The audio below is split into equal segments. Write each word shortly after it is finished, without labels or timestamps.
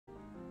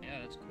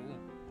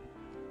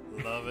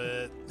Love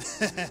it.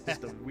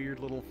 Just a weird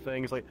little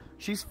thing. It's like,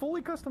 she's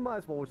fully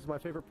customizable, which is my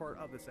favorite part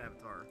of this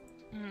avatar.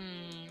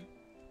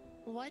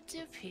 What do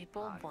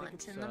people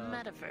want in the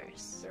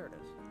metaverse? There it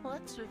is.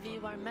 Let's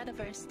review our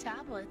metaverse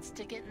tablets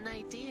to get an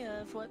idea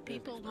of what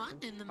people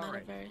want in the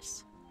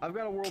metaverse. I've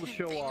got a world to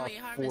show off We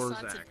harvest for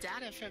lots Zach. of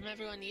data from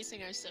everyone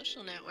using our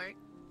social network.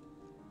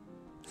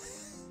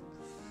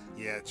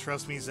 Yeah,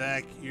 trust me,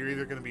 Zach, you're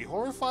either going to be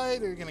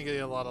horrified or you're going to get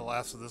a lot of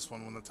laughs with this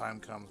one when the time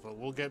comes. But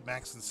we'll get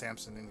Max and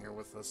Samson in here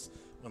with us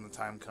when the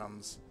time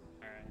comes.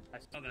 Alright, I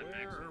saw that. Where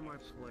Max. are my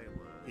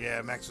playlists?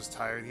 Yeah, Max was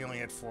tired. He only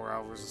had 4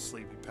 hours of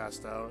sleep. He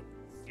passed out.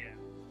 Yeah.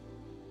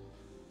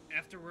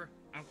 After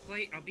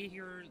I'll be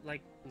here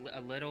like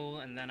a little,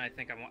 and then I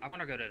think I want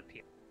to go to the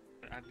P.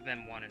 I've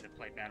been wanting to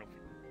play Battlefield.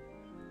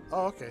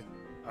 Oh, okay.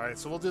 Alright,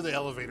 so we'll do the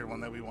elevator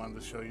one that we wanted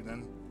to show you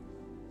then.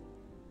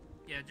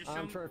 Yeah, just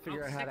I'm trying to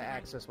figure out how to stick around.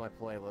 access my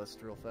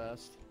playlist real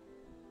fast.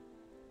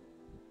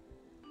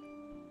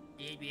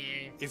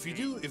 Yeah. If you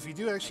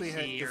do actually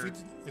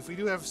if we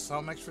do have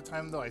some extra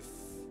time though,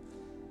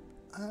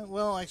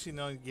 well, actually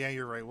no, yeah,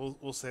 you're right.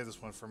 We'll save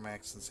this one for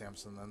Max and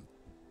Samson then.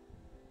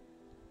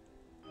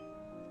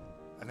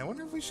 And I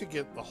wonder if we should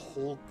get the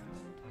whole.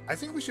 I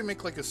think we should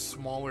make like a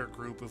smaller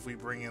group if we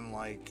bring in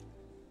like,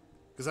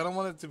 because I don't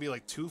want it to be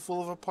like too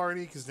full of a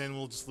party, because then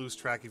we'll just lose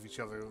track of each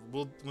other.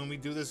 When we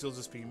do this, it'll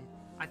just be.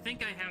 I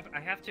think I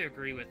have to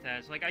agree with that.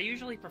 It's like I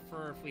usually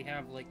prefer if we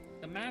have like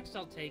the max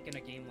I'll take in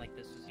a game like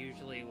this is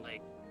usually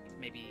like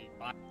maybe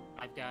 5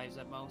 guys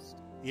at most.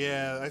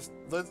 Yeah,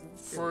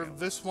 for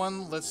this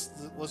one, let's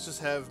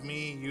just have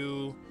me,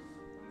 you,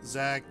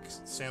 Zach,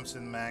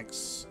 Samson,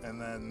 Max,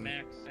 and then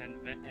Max and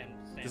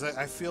because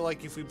I feel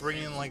like if we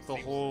bring in like the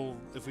whole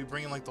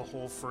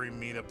furry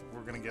meetup,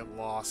 we're gonna get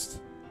lost.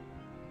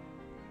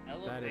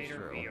 Elevator That is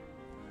true. VR.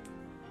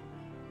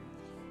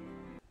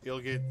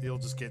 You'll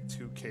just get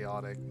too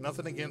chaotic.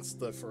 Nothing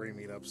against the furry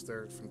meetups;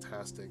 they're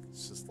fantastic.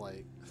 It's just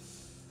like,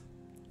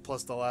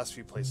 plus the last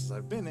few places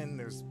I've been in,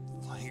 there's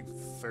like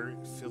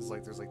feels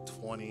like there's like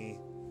 20,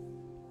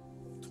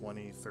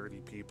 30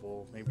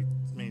 people, maybe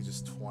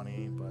just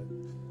 20, but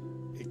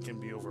it can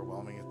be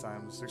overwhelming at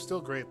times. They're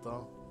still great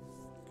though,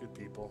 good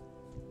people.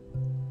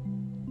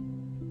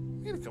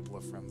 We had a couple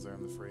of friends there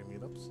in the furry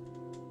meetups.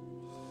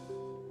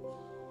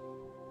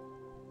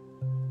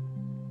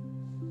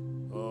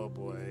 Oh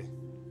boy.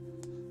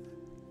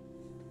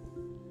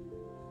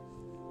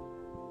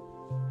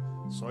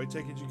 So I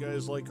take it you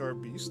guys like our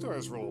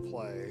B-Stars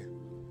roleplay.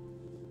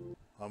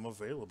 I'm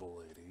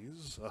available,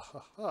 ladies.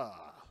 Alright,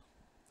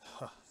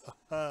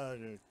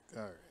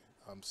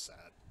 I'm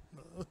sad.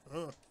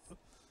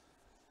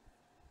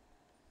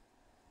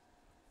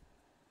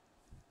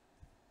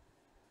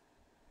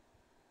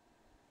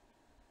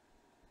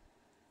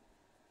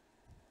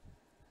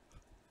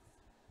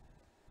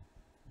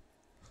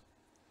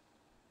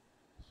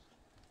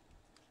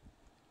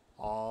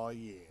 Oh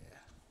yeah.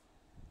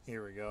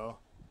 Here we go.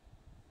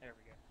 There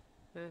we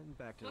go. And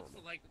back to Looks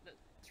normal. like this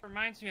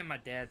reminds me of my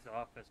dad's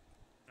office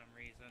for some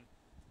reason.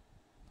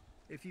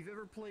 If you've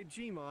ever played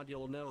Gmod,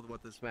 you'll know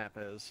what this map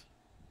is.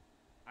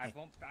 I've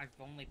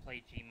only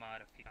played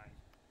Gmod a few times.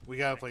 We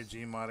gotta play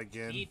Gmod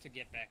again. Need to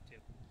get back to.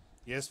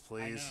 Yes,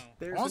 please. I know.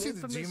 There's I wanna an see the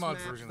infamous Gmod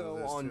map, version though,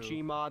 of this on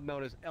too. Gmod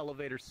known as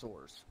Elevator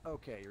Source.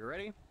 Okay, you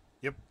ready?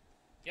 Yep.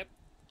 Yep.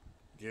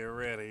 Get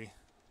ready.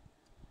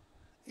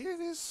 It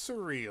is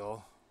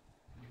surreal.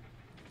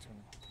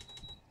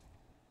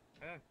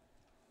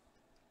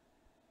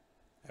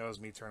 That was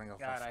me turning off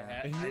God, my I fan.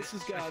 had- And this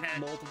has got I've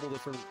had- multiple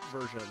different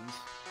versions.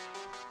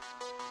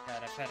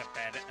 God, I've had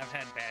bad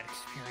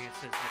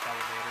experiences with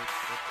elevators.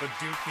 The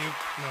Duke Nuke,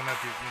 no, not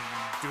Duke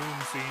Nuke, Doom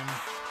theme.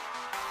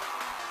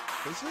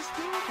 Is this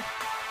good?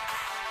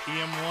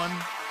 EM1,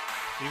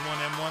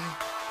 E1M1.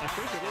 I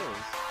think it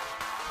is.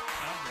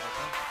 Sounds like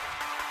it.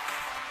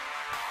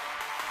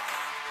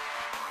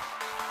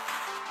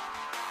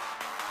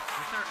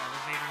 Is our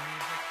elevator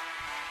music?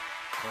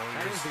 Oh,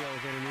 That is the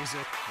elevator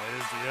music. That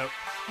is the, yep.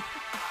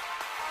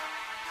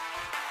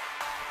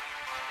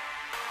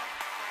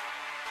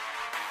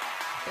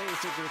 Hey,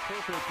 it's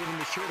appropriate given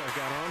the shirt I've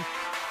got on.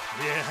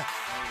 Yeah.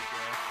 There you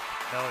go.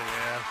 Hell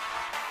yeah.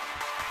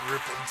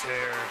 Rip and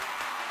tear.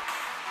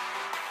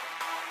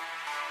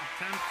 I'm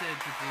tempted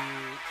to do.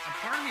 A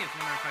part of me is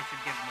wondering if I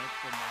should get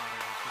multiple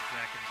models with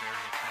Zach in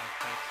various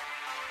outfits.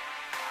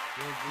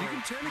 You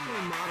can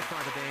technically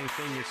modify the dang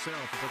thing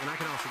yourself, but then I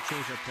can also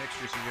change up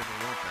textures if you ever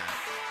want that.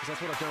 Because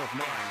that's what I've done with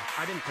mine.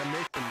 I didn't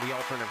commission the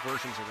alternate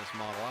versions of this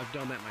model. I've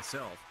done that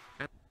myself.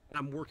 And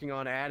I'm working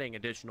on adding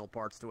additional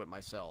parts to it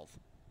myself.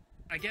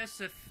 I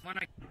guess when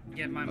I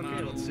get my Okay,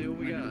 model. let's see what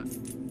we got.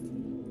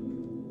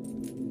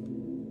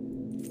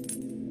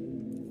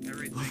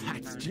 Everything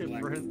That's turns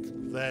black.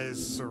 different. That is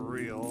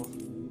surreal.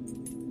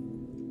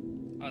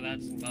 Oh,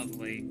 that's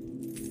lovely.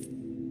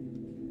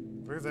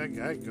 Where'd that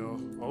guy go?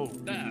 Oh.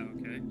 Ah,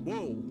 okay.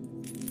 Whoa!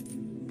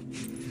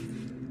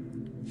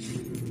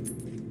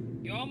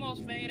 You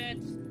almost made it.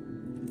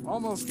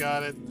 Almost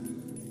got it.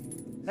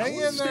 I Hang wanna in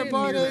there, stand near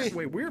buddy! that.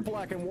 Wait, we're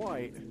black and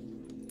white.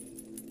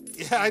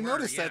 Yeah, I You were,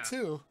 noticed that yeah.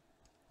 too.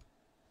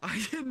 I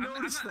didn't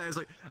notice that. I was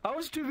like, I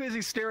was too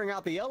busy staring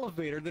out the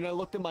elevator. Then I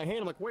looked at my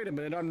hand. I'm like, wait a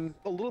minute, I'm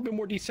a little bit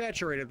more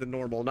desaturated than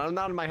normal.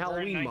 Not in my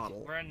Halloween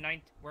model. We're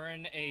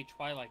in a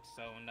Twilight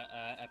Zone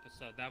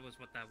episode. That was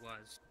what that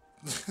was.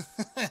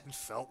 It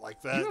felt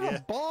like that. You have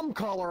a bomb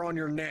collar on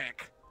your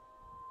neck.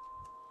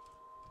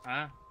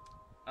 Huh?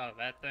 Oh,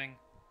 that thing.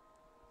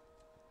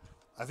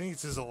 I think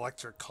it's his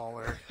electric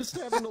collar. Just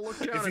having to look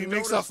down. If he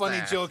makes a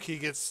funny joke, he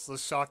gets the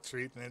shock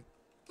treatment.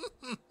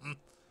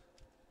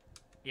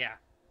 Yeah.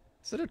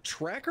 Is that a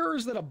tracker or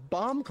is that a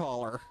bomb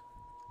collar?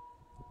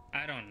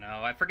 I don't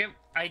know. I forget.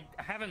 I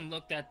haven't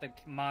looked at the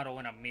model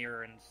in a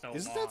mirror in so long.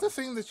 Isn't that the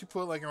thing that you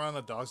put like around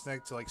a dog's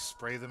neck to like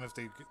spray them if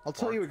they? I'll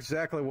tell you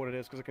exactly what it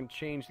is because I can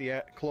change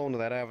the clone of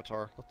that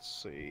avatar.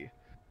 Let's see.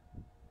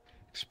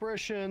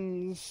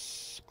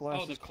 Expressions,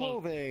 glasses,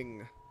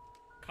 clothing.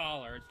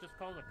 Collar. It's just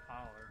called a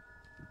collar.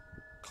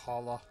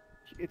 Collar.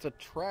 It's a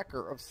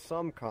tracker of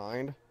some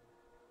kind.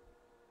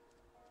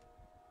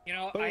 You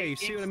know, oh, yeah, you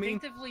see what I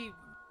mean?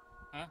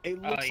 Huh?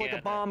 It looks like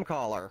a bomb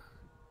collar.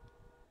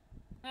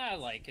 I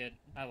like it.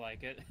 I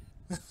like it.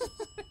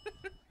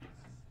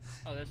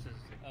 Oh, this is.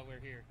 Oh, we're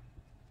here.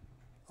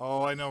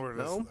 Oh, I know where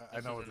this. No?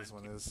 I know what this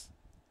one is.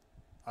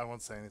 I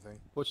won't say anything.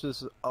 Which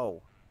this is?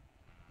 Oh.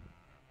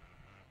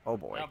 Oh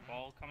boy. Is that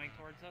ball coming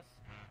towards us?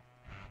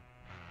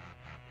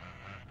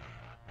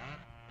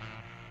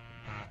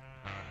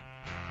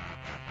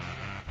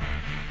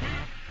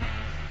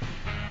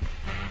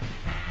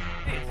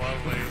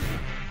 Lovely.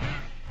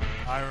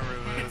 I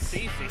remember this.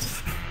 It's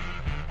CZ.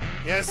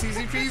 Yeah,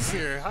 CZP's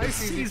here. Hi,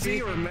 CZP.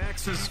 CZ or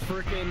Max's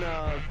frickin'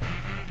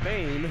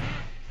 Bane.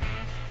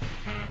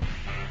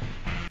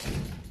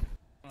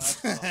 Oh,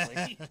 that's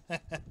lovely.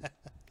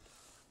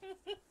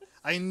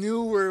 I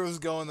knew where it was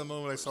going the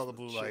moment I saw the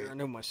blue light. I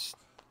know my.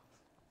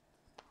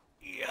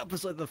 Yep,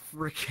 it's like the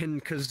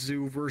frickin'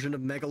 kazoo version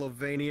of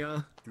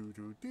Megalovania.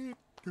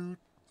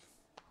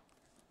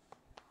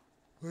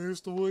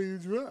 Where's the way you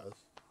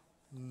dress?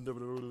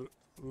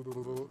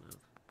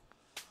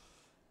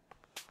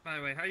 By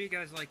the way, how do you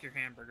guys like your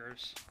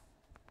hamburgers?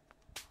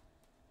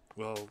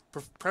 Well,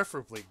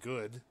 preferably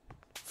good,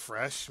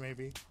 fresh,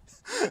 maybe.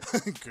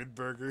 Good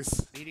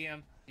burgers.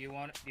 Medium. Do you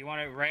want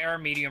it rare,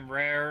 medium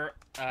rare,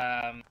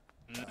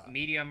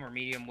 medium or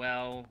medium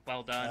well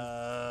done?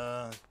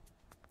 I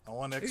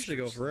want extra. I usually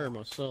go for rare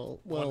myself.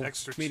 Well,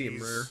 extra medium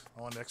cheese. rare.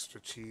 I want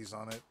extra cheese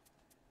on it.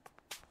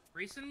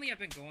 Recently, I've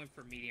been going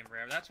for medium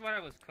rare. That's what I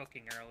was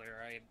cooking earlier.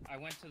 I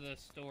went to the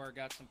store,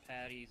 got some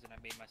patties, and I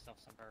made myself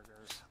some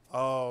burgers.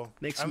 Oh,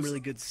 make some really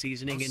good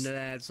seasoning into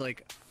that. It's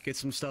like get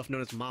some stuff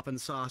known as mopping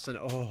sauce, and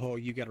oh,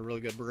 you got a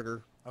really good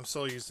burger. I'm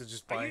so used to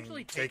just buying,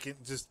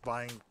 just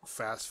buying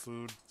fast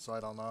food, so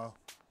I don't know.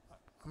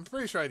 I'm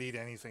pretty sure I'd eat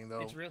anything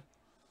though. It's real.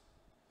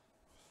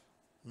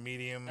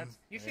 Medium.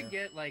 You should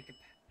get like.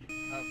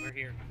 Oh, we're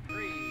here.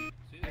 3,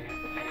 2.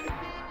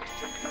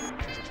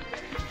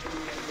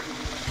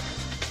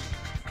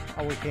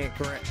 Oh, we can't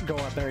go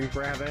out there and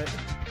grab it.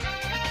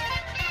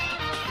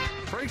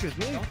 Break his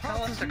name. Don't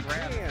tell us to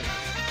grab it.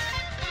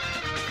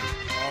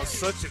 Oh,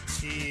 such a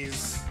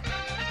tease.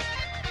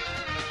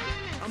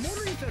 I'm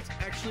wondering if that's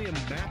actually a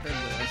map in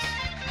this.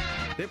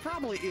 There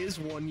probably is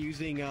one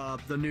using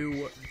the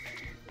new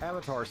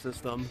avatar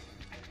system.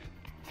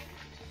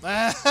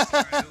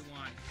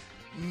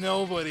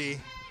 Nobody.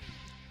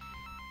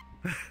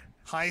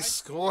 High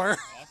score.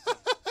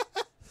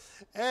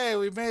 Hey,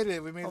 we made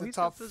it. We made the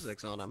top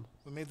physics on him.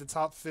 We made the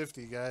top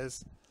 50,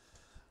 guys.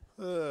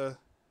 Oh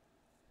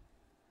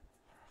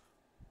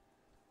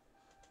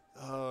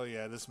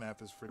yeah, this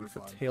map is pretty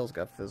fun. Tail's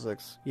got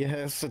physics.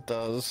 Yes, it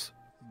does.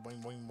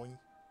 Boing, boing, boing.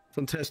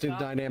 Some testing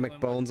dynamic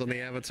bones on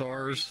the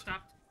avatars.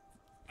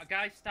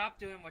 Guys, stop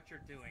doing what you're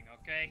doing,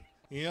 okay?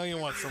 You know you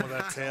want some of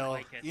that tail.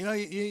 Like you know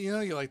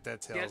you like that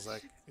tail, yes.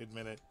 Zach.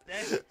 Admit it.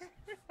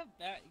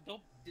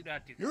 Do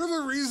not do that. You're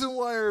the reason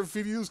why our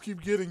videos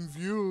keep getting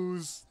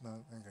views.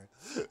 No, okay.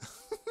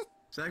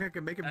 Zach, I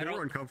can make it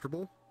more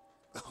uncomfortable.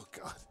 Oh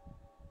God.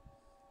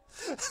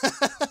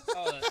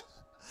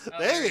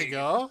 There you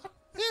go.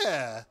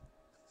 Yeah.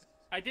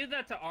 I did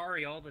that to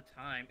Ari all the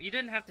time. You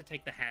didn't have to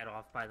take the hat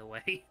off, by the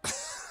way.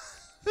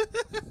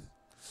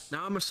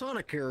 Now I'm a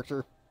Sonic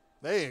character.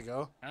 There you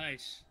go.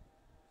 Nice.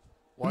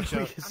 Watch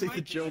out. You see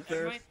the joke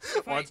there?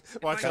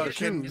 Watch out,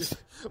 Ken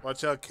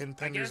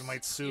Penders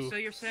might sue. So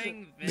you're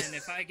saying, Vin,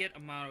 if I get a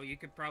model, you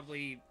could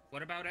probably...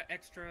 What about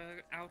extra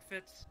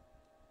outfits?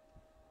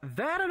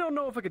 That I don't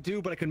know if I could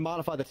do, but I can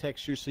modify the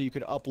texture so you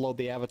could upload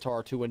the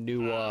avatar to a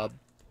new,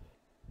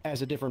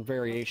 as a different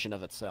variation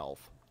of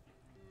itself.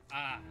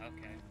 Ah,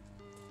 okay.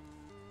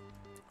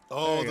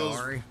 Oh,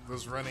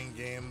 those running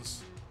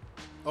games.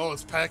 Oh,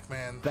 it's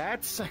Pac-Man.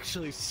 That's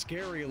actually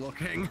scary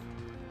looking.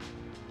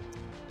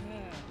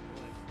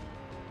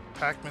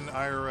 Pac-Man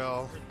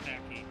IRL. Where's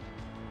Packy?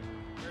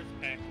 Where's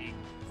Packy?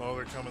 Oh,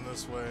 they're coming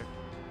this way.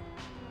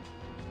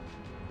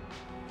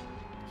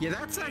 Yeah,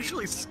 that's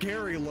actually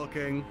scary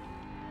looking.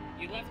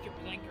 You left your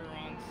blinker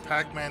on. So...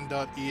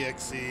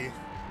 Pac-Man.exe.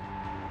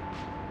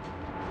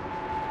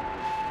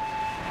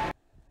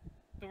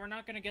 So we're not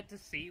not gonna get to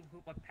see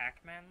what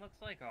Pac-Man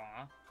looks like?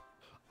 Aw.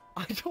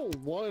 I don't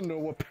want to know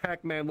what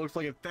Pac-Man looks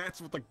like if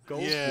that's what the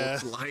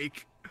ghost looks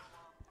like.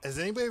 Has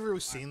anybody ever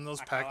seen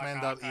those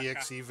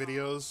Pac-Man.exe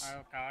videos?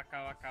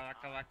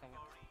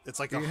 It's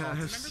like a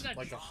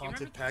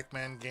haunted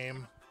Pac-Man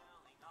game.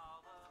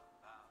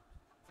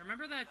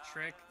 Remember that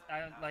trick?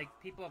 Like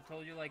people have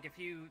told you, like if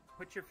you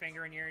put your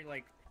finger in your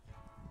like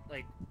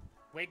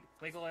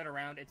wiggle it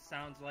around, it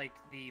sounds like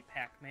the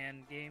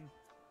Pac-Man game.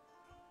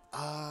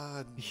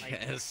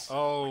 Yes.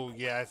 Oh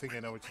yeah, I think I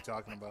know what you're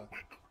talking about.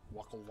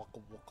 Waka waka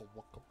waka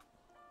waka.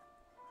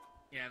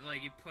 Yeah,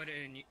 like you put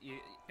it in your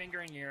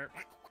finger in your.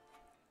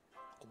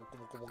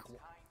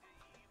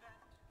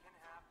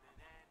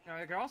 Now,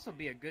 it could also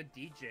be a good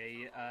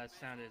DJ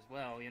sound as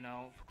well, you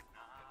know.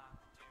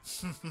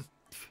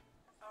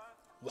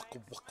 Waka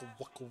waka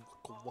waka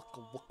waka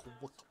waka waka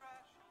waka.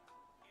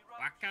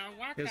 Waka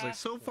waka. It's like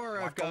so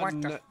far I've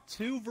gotten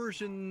two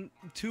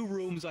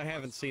rooms I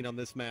haven't seen on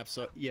this map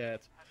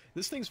yet.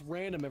 This thing's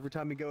random every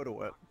time you go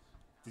to it.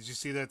 Did you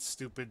see that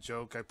stupid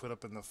joke I put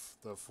up in the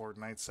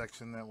Fortnite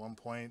section at one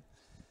point?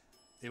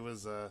 It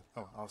was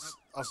I'll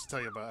just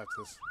tell you about after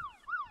this.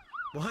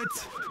 What?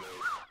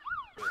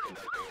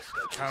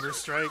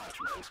 Counter-Strike.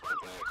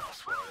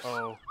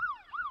 Oh.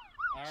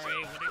 Alright,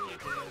 what did you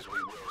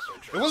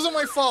do? It wasn't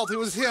my fault. It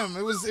was him.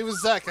 It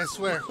was Zach. I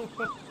swear.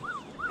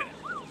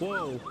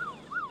 Whoa.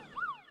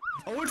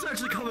 Oh, it's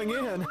actually coming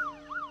in.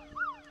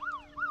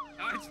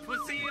 Oh, it's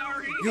Pussy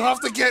Ari. You have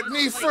to get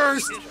me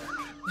first.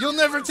 You'll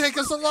never take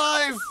us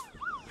alive.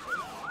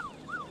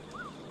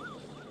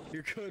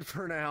 You're good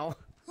for now.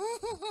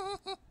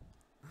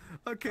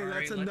 Okay, All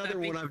that's right, another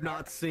one I've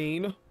not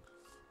seen.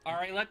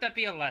 Alright, let that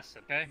be a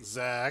lesson, okay?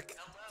 Zach,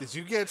 did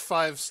you get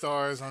 5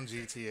 stars on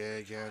GTA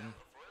again?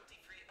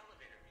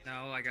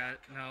 No, I got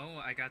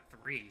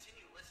 3.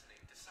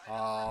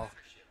 Oh,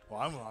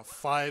 well, I'm a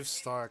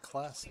 5-star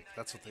classic.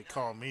 That's what they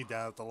call me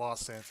down at the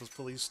Los Santos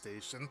police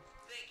station.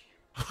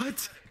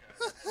 What?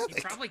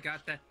 You probably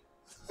got that.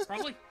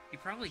 You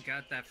probably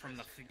got that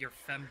from your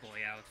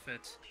femboy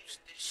outfit.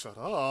 Shut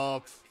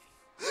up.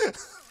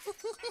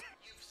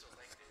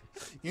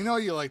 You know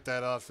you like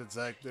that outfit,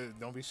 Zach.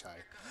 Don't be shy.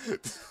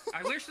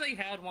 I wish they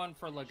had one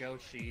for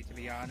Legoshi, to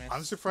be honest.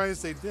 I'm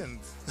surprised they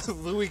didn't.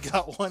 Louis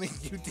got one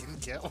and you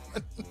didn't get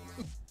one.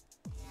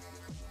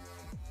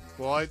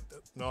 Well,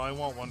 I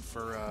want one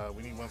for,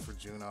 we need one for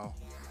Juno.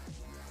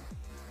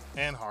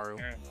 And Haru.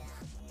 Here.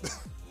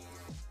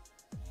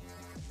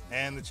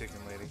 And the chicken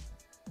lady.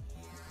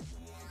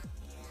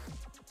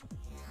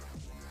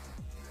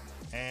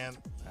 And...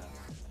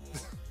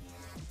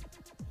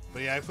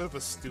 But yeah, I put up a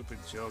stupid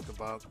joke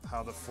about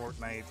how the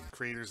Fortnite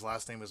creator's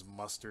last name is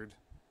Mustard.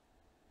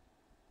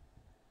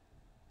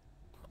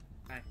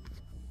 Hi.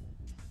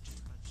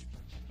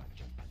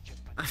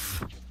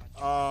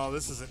 Oh,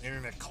 this is an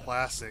internet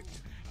classic.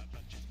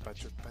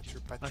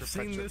 I've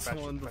seen this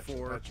one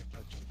before.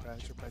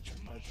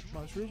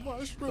 Mushroom.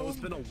 So it's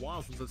been a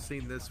while since I've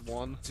seen this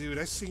one. Dude,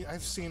 I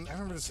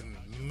remember this in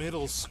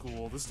middle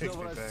school. This takes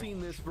me back. I've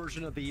seen this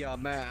version of the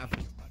map.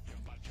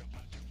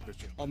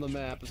 On the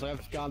map, so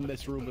I've gotten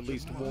this room at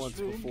least once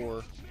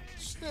before.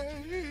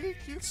 Snake,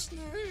 it's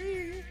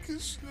snake,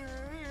 it's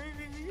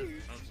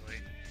snake.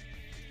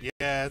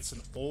 Yeah, it's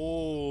an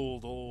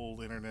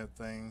old internet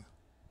thing.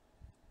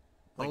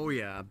 Like, oh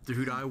yeah,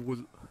 dude, I was...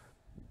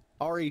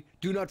 Ari,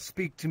 do not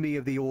speak to me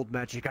of the old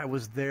magic. I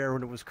was there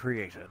when it was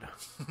created.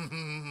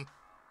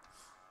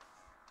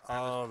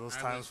 Oh, those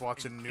times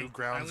watching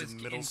Newgrounds in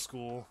middle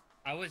school.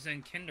 I was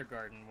in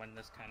kindergarten when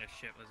this kind of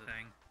shit was a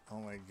thing. Oh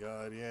my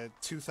god, yeah,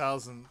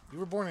 2000. You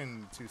were born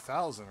in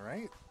 2000,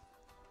 right?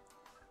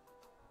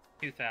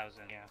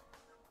 2000, yeah.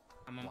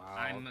 Wow.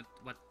 I'm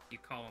what you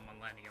call a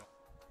millennial.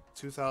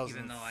 2003.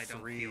 Even though I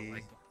don't feel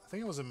like one. I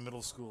think I was in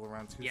middle school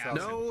around 2000. Yeah.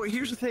 No,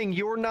 here's the thing.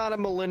 You're not a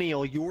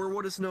millennial. You're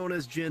what is known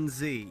as Gen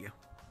Z.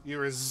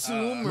 You're a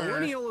zoomer.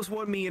 Millennial is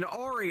what me and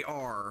Ari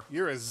are.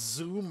 You're a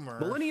zoomer.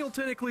 Millennial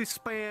technically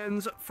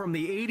spans from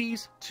the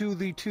 80s to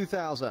the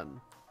 2000.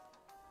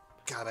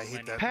 God, I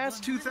hate that.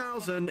 Past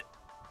 2000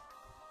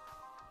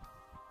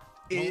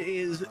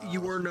 is you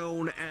were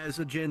known as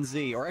a Gen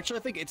Z. Or actually,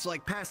 I think it's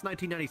like past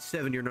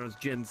 1997 you're known as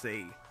Gen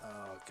Z.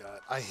 Oh god,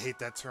 I hate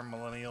that term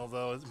millennial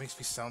though. It makes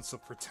me sound so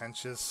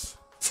pretentious.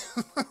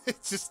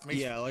 It just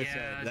makes like I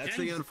said, that's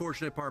the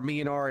unfortunate part.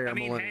 Me and Ari are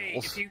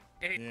millennials.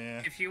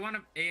 Hey, if you want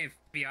to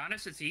be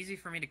honest, it's easy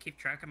for me to keep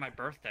track of my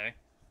birthday.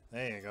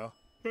 There you go.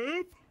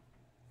 Boop.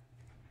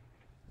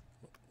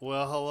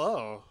 Well,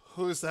 hello.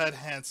 Who's that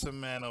handsome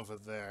man over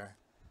there?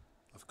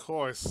 Of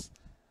course.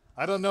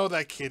 I don't know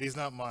that kid. He's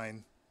not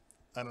mine.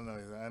 I don't know.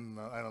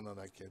 I don't know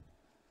that kid.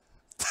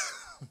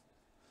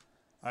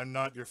 I'm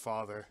not your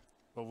father,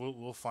 but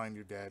we'll find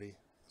your daddy.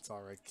 It's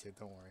all right, kid.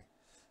 Don't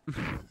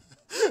worry.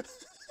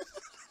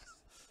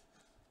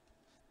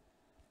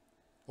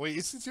 Wait,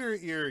 isn't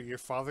your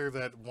father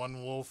that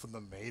one wolf in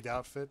the maid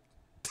outfit?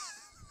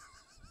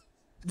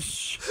 I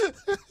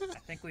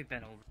think we've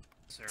been over,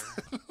 sir.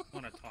 I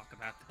want to talk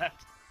about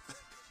that.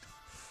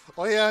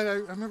 Oh yeah, I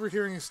remember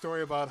hearing a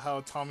story about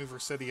how Tommy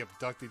Vercetti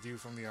abducted you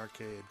from the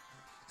arcade.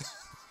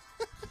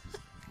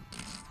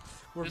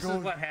 This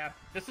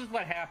is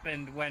what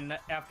happened when,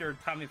 after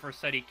Tommy first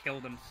said he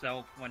killed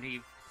himself when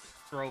he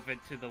drove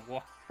into the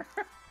water.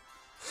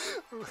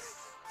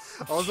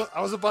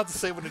 I was about to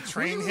say when the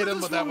train hit him,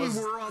 but that was...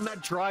 We were on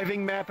that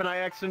driving map and I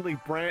accidentally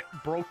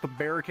broke the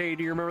barricade.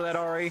 Do you remember that,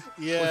 Ari?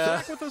 Yeah. Was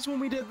Zach with us when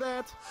we did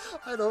that?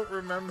 I don't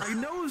remember. I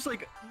know it was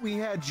like we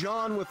had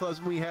John with us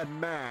and we had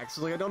Max.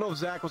 Like I don't know if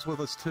Zach was with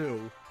us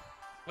too.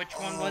 Which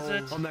one was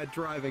it? On that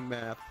driving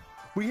map.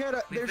 We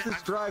had there's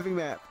this driving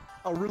map.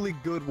 A really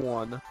good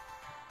one.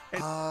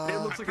 And it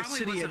looks like a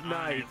city at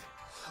night.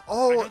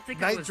 Oh,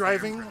 night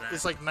driving?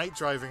 It's like night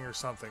driving or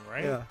something,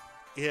 right? Yeah.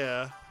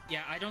 Yeah.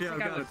 Yeah, I don't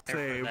think I was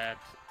there for that.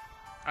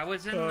 I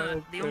was in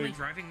the only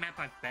driving map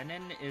I've been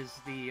in is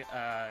the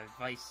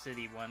Vice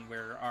City one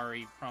where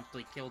Ari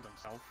promptly killed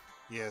himself.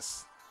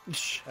 Yes.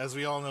 As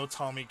we all know,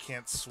 Tommy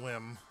can't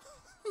swim.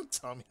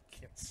 Tommy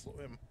can't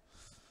swim.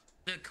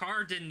 The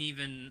car didn't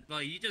even,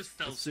 like, you just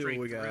fell Let's see straight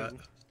what we through. got.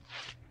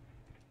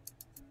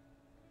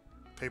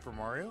 Paper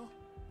Mario?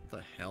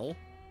 The hell?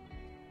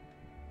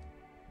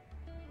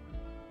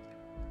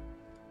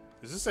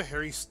 Is this a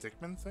Harry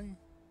Stickmin thing?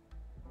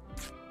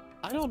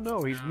 I don't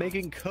know. He's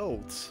making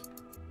coats.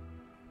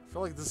 I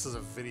feel like this is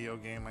a video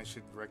game I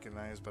should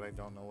recognize, but I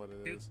don't know what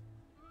it is.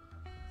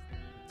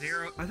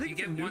 I think you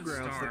get it's 1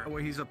 Newgrounds star. the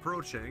way he's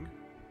approaching.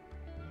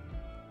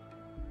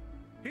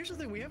 Here's the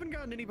thing: we haven't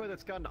gotten anybody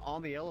that's gotten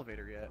on the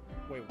elevator yet.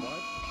 Wait, what?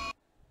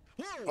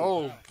 Whoa!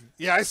 Oh,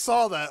 yeah, I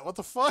saw that. What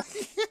the fuck?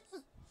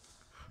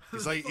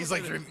 he's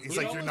like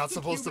you're not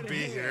supposed to be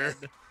here.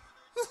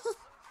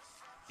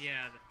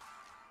 Yeah.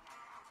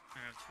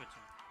 Alright, I'm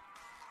switching.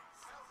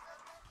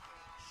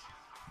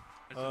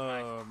 This is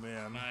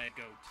man. my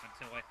go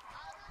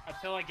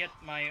until I get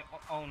my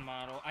own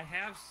model. I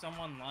have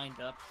someone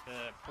lined up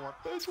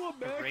That's what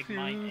Max rig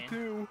mine in.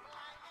 too.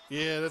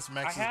 Yeah, that's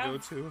Max's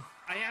go-to.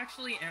 I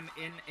actually am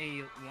in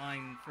a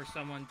line for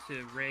someone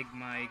to rig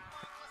my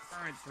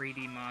current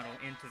 3D model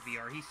into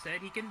VR. He said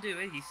he can do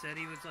it. He said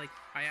he was like,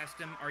 I asked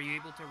him, are you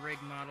able to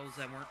rig models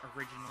that weren't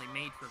originally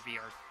made for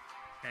VR?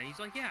 And he's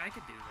like, yeah, I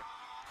could do that.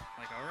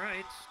 I'm like,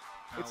 alright.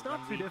 It's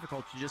not too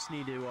difficult. You just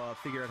need to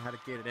figure out how to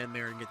get it in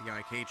there and get the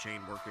IK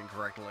chain working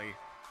correctly.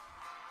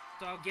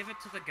 So I'll give it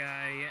to the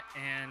guy,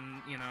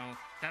 and, you know,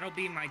 that'll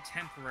be my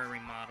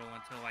temporary model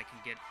until I can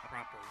get a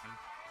proper one.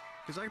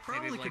 Because I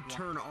probably could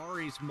turn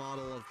Ari's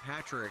model of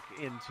Patrick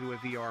into a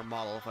VR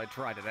model if I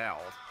tried it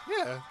out.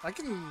 Yeah, I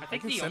can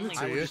send it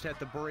to I you. would just have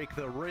to break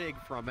the rig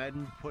from it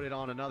and put it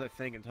on another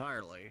thing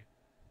entirely.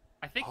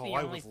 I think the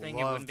only thing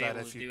it wouldn't be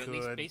able to do, at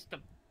least based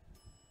on...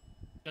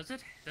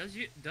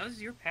 Does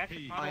your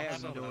Patrick model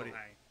have a low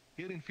high?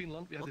 Here in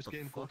Finland, we have this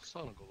game called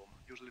Saunagolum,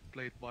 usually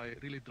played by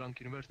really drunk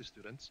university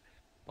students.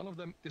 One of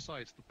them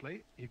decides to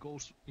play. He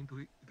goes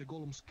into the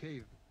Golem's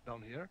cave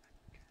down here,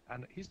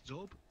 and his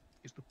job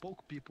is to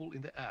poke people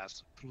in the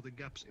ass through the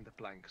gaps in the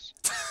planks.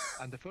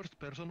 And the first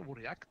person who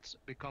reacts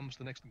becomes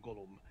the next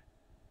Golem.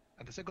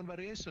 And the second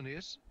variation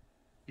is,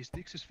 he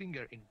sticks his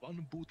finger in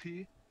one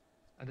booty,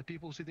 and the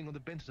people sitting on the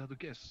benches have to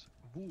guess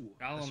who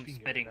has Golem's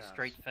finger spitting in ass.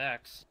 straight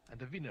facts. And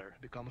the winner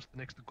becomes the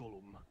next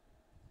Golem.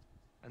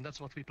 And that's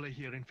what we play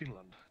here in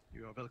Finland.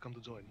 You are welcome to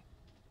join.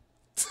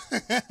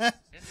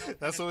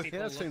 That's what. Yeah,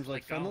 that seems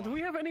like Finland. Do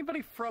we have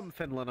anybody from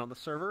Finland on the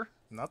server?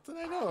 Not that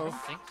I know of. I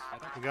think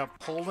so. We got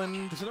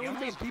Poland. So we've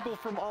got people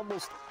from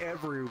almost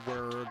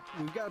everywhere.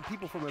 We've got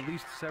people from at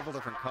least several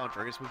different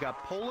countries. We've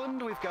got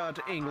Poland, we've got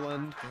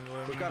England,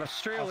 we've got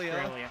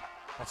Australia,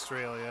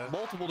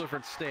 multiple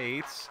different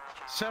states.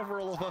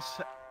 Several of us,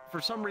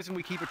 for some reason,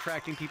 we keep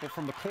attracting people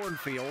from the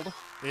cornfield.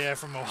 Yeah,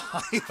 from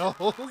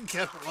Ohio. We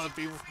get a lot of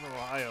people from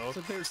Ohio.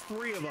 So there's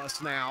 3 of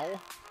us now.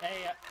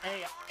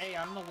 Hey,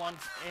 I'm the one.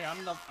 Hey,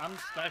 I'm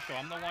special.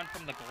 I'm the one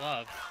from the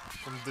glove.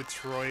 From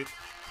Detroit.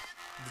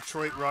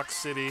 Detroit Rock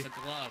City. The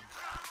glove.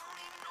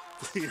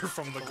 You're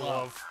from the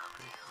glove.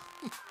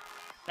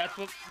 That's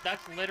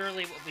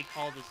literally what we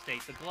call the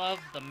state. The glove,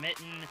 the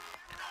mitten.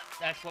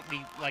 That's what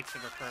we like to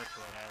refer to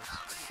it as.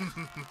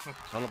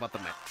 It's all about the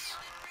mitts.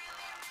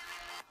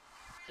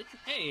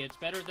 Hey, it's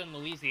better than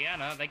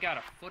Louisiana. They got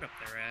a foot up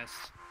their ass.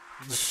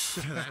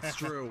 That's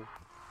true.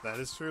 That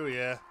is true,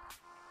 yeah.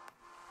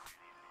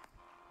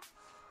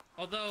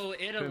 Although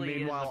Italy But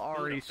meanwhile, is a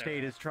foot Ari up their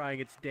State ass. is trying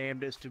its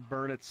damnedest to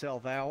burn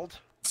itself out.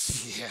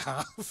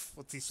 Yeah.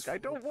 What these... I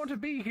don't want to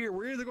be here.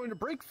 We're either going to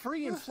break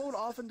free and float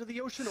off into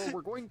the ocean, or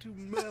we're going to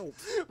melt.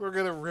 We're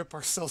gonna rip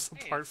ourselves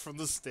apart from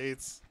the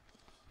states.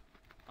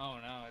 Oh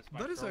no, it's my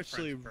That is girlfriend's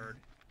actually bird.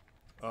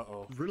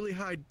 Uh-oh. Really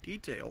high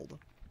detailed.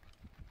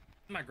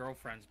 My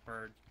girlfriend's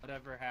bird.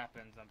 Whatever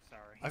happens, I'm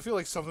sorry. I feel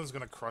like something's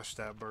gonna crush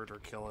that bird or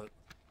kill it.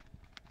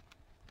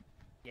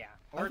 Yeah.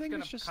 I think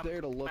it's just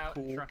there to look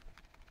cool.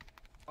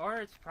 Or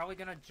it's probably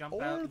gonna jump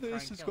out Or and try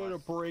this and is kill going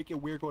us. to break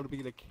and we're going to be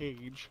in a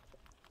cage.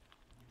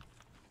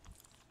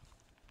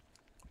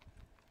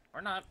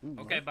 Or not. Ooh,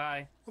 Okay, what?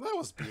 bye. Well, that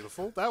was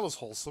beautiful. That was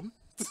wholesome.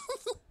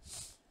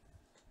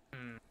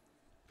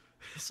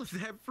 So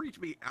that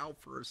freaked me out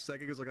for a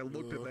second because like I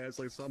looked at that, it's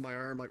like saw my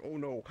arm, like oh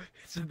no,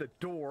 it's in the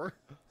door.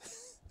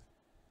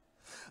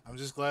 I'm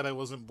just glad I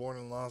wasn't born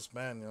in Los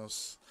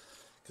Banos,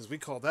 Because we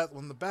call that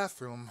one the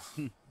bathroom.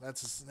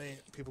 That's its name.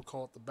 People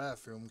call it the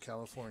bathroom,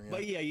 California.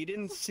 But yeah, you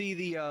didn't see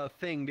the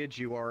thing, did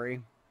you,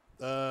 Ari?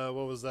 What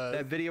was that?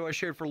 That video I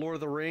shared for Lord of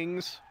the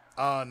Rings?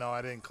 Oh, no,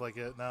 I didn't click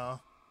it, no.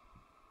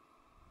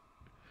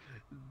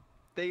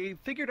 They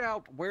figured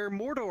out where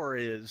Mordor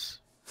is.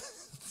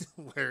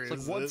 Where is like,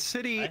 what it?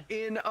 city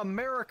in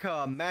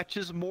America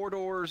matches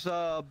Mordor's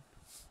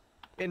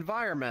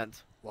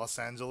environment? Los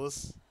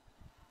Angeles?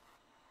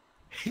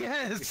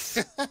 Yes!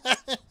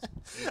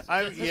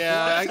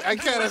 I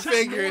kind of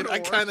figured. I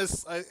kind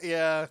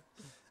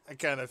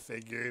of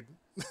figured.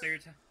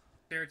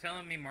 They're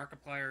telling me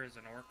Markiplier is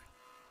an orc.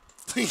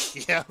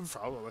 Yeah,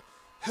 probably.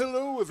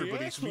 Hello,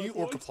 everybody. Yes, It's me, my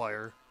boy.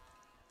 Orciplier.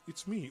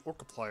 It's me,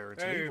 Orciplier.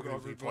 Today we're going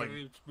to be playing.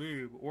 It's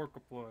me,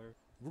 Orciplier.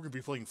 We're going to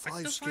be playing I 5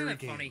 still scary find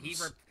that games.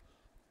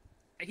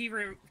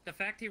 funny. The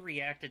fact he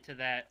reacted to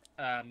that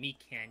Meat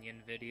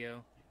Canyon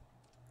video.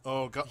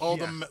 Oh god! Oh,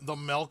 Yeah. the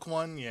milk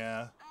one.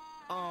 Yeah.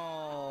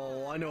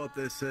 Oh, I know what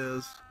this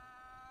is.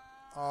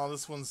 Oh,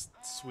 this one's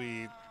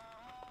sweet.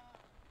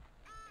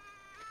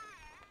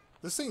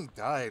 This thing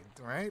died,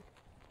 right?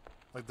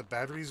 Like the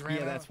batteries ran out?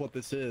 Yeah, that's what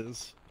this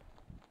is.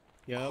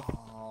 Yep.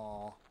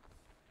 Oh.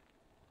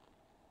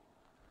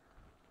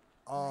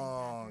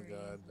 Oh,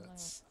 god,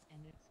 that's...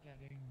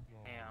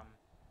 Damn.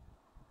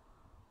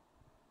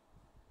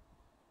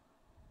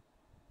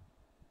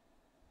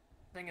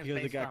 Thing is Because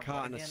it based got on caught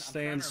what in a again? I'm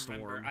trying to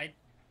sandstorm. remember.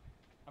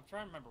 I'm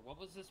trying to remember. What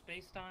was this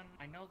based on?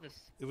 I know this.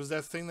 It was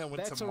that thing that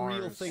went That's to a Mars.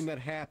 real thing that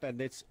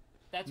happened. It's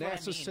That's what I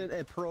NASA mean. sent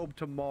a probe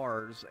to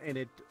Mars, and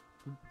it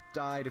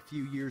died a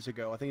few years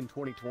ago. I think in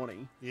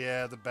 2020.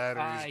 Yeah, the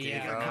batteries gave yeah,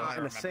 It I got out. caught in a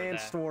remember that.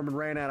 sandstorm and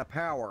ran out of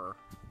power.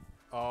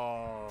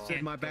 Oh. Said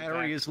Can't my go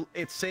battery back. is.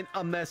 It sent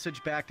a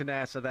message back to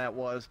NASA that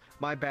was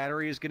my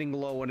battery is getting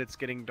low and it's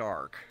getting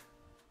dark.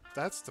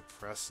 That's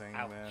depressing,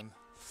 Ouch. man.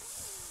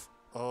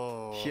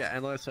 Oh. Yeah,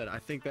 and like I said, I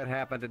think that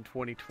happened in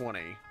 2020.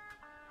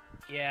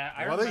 Yeah,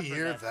 I What a remember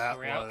year that that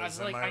story. I was was,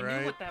 like, am I I right?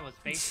 knew what that was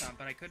based on,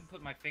 but I couldn't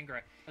put my finger on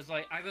it.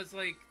 I was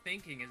like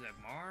thinking, is it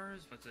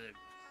Mars? Was it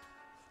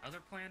other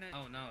planet?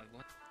 Oh no, it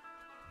was.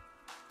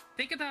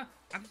 Think about,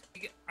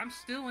 I'm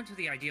still into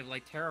the idea of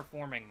like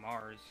terraforming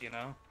Mars, you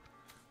know?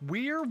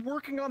 We're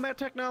working on that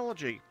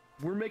technology.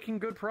 We're making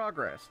good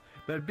progress.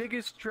 The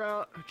biggest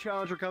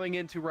challenge we're coming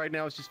into right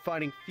now is just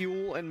finding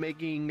fuel and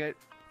making it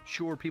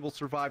sure people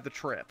survive the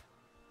trip.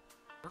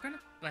 We're gonna,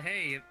 but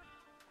hey,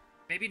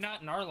 maybe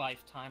not in our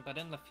lifetime, but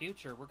in the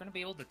future, we're gonna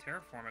be able to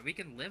terraform it. We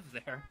can live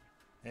there.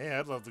 Hey,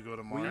 I'd love to go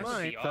to We Mars. would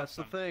might. be That's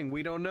the awesome. thing.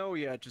 We don't know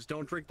yet. Just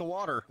don't drink the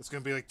water. It's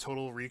gonna be like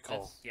Total Recall.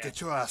 That's- yeah.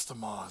 Get your ass to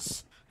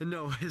Mars.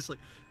 No, it's like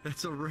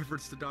that's a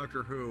reference to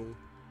Doctor Who.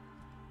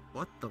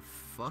 What the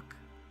fuck?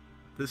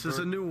 This is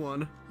a new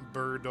one.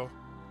 Birdo.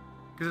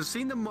 Because I've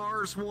seen the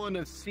Mars one,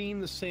 I've seen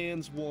the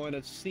Sands one,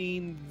 I've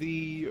seen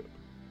the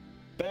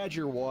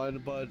Badger one,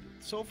 but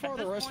so far At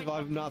the this rest of point,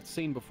 I've not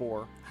seen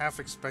before. Half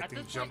expecting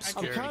this jump point,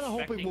 I'm scares. kind of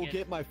hoping expecting we'll it.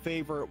 get my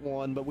favorite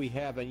one, but we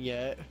haven't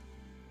yet.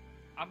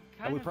 I'm And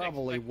kind we of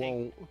probably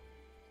expecting- won't.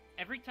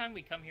 Every time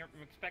we come here,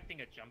 I'm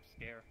expecting a jump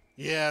scare.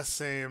 Yeah,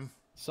 same.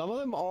 Some of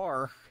them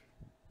are.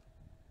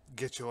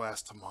 Get your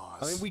ass to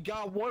Mars. I mean, we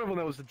got one of them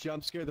that was the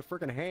jump scare, the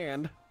freaking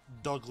hand.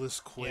 Douglas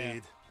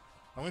Quaid.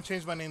 I'm gonna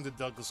change my name to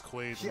Douglas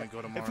Quaid when I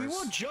go to Mars. If we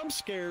want jump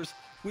scares,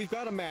 we've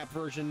got a map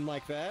version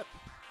like that.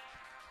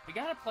 We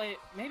gotta play it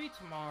maybe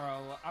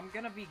tomorrow. I'm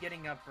gonna be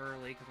getting up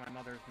early because my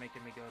mother's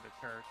making me go to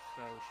church,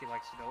 so she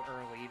likes to go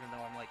early. Even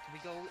though I'm like, can we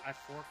go at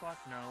 4 o'clock?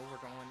 No, we're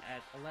going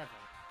at 11.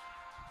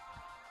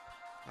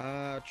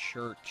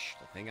 Church,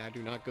 the thing I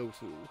do not go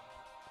to.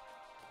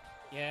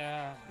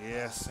 Yeah.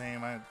 Yeah,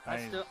 same. I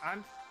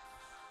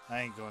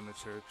ain't going to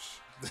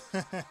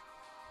church.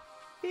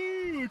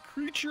 Ooh, a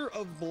creature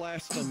of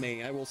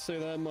blasphemy. I will say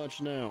that much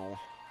now.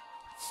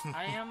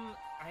 I am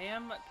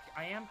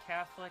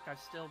Catholic. I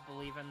still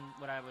believe in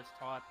what I was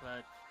taught,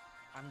 but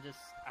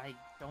I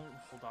don't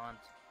hold on to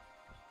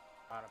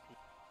a lot of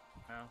people.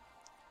 You know?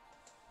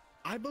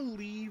 I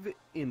believe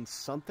in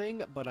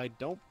something, but I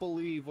don't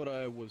believe what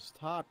I was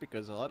taught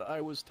because what I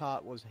was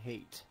taught was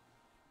hate.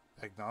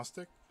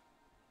 Agnostic?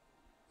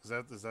 Is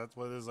that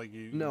what it is? Like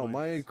you? No,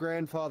 like...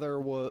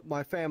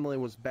 my family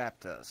was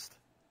Baptist.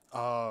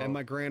 Oh. And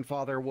my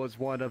grandfather was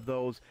one of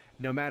those,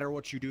 no matter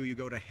what you do, you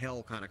go to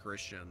hell kind of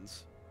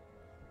Christians.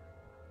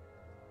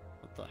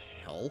 What the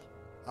hell?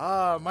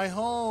 Ah, my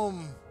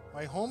home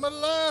at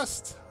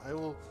last.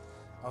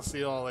 I'll see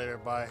you all later.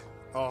 Bye.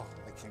 Oh,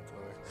 I can't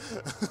go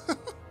there.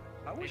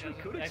 I wish we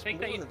could I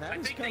think explore they, that. That I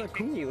was think they kind of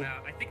kicked you cool.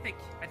 out. I think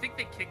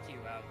they kicked you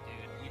out,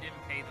 dude. You didn't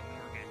pay the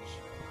mortgage.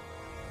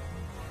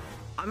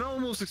 I'm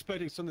almost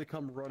expecting something to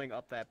come running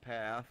up that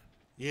path.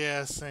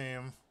 Yeah,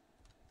 same.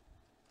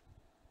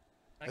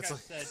 Like It's I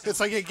like, said, it's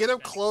like I get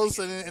up don't close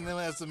think and then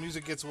as the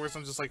music gets worse,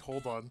 I'm just like,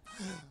 hold on.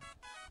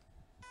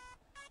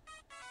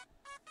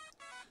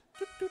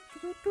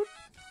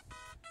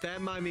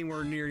 That might mean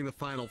we're nearing the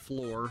final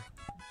floor.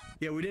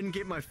 Yeah, we didn't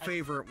get my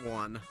favorite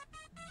one.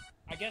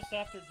 I guess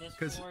after this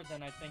 'Cause- floor,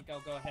 then I think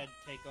I'll go ahead and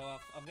take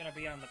off. I'm gonna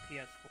be on the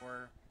PS4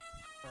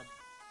 for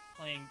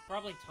playing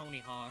probably Tony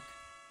Hawk.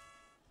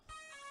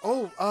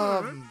 Oh,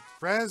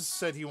 Raz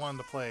said he wanted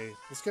to play.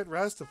 Let's get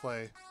Raz to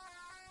play.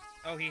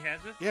 Oh, he has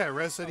it? Yeah,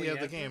 Raz said he had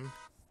the has it? game.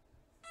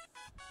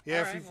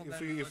 Yeah, Alright,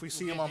 if we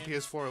see him on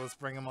PS4, let's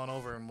bring him on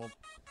over and we'll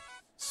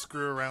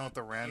screw around with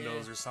the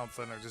randos or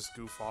something, or just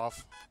goof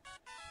off.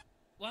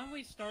 Why don't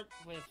we start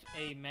with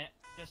a map,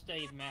 just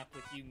a map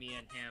with you, me,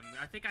 and him?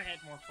 I think I had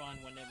more fun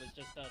when it was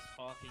just us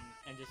talking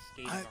and just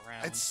skating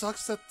around. It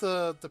sucks that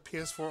the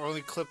PS4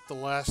 only clipped the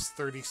last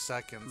 30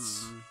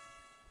 seconds.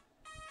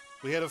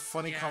 We had a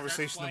funny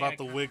conversation about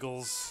the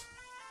Wiggles.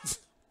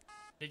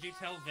 Did you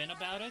tell Vin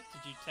about it?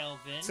 Did you tell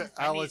Vin?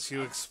 I'll let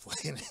you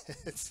explain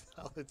it.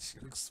 I'll let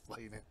you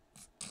explain it.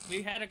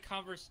 We had a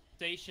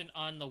conversation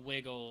on the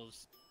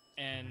Wiggles,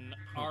 and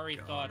Ari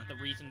thought the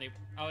reason they...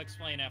 I'll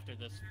explain after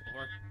this.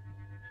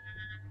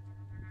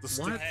 The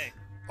stick. What? Hey.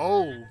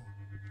 Oh,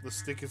 the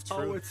stick of truth.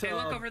 Oh, it's Hey,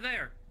 look over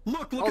there.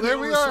 Look Oh, at there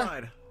the we other are.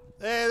 side.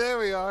 Hey, there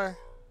we are.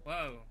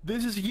 Whoa.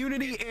 This is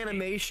Unity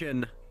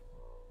animation.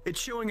 It's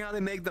showing how they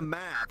make the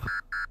map.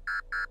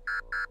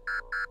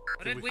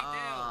 What did we do?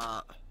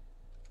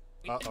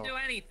 We didn't do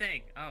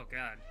anything. Oh,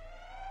 God.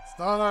 It's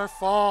not our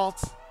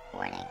fault.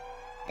 Warning.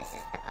 This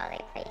is the poly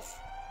place.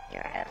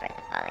 You're over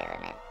the poly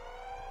limit.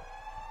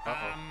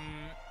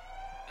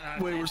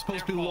 Wait, we're it's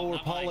supposed to be their fault, lower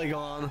not mine.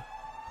 polygon.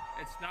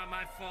 It's not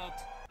my fault.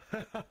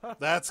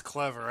 That's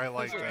clever. I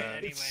like Alright,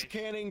 that. It's Anyways.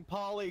 scanning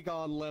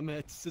polygon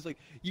limits. It's like,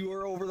 you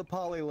are over the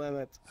poly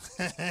limit.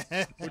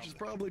 Which is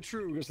probably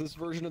true, because this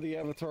version of the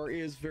avatar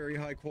is very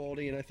high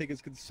quality, and I think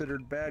it's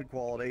considered bad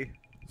quality.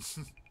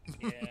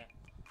 Yeah.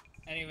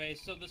 Anyway,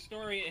 so the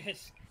story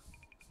is,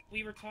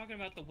 we were talking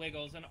about the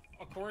Wiggles, and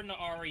according to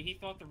Ari, he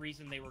thought the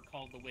reason they were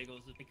called the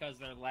Wiggles is because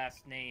their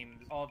last names,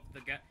 all of the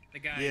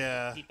guys,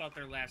 Yeah. he thought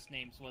their last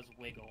names was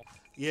Wiggle.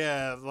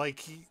 Yeah,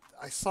 like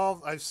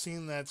I've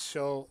seen that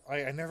show.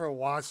 I never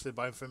watched it,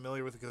 but I'm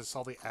familiar with it because I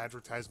saw the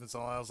advertisements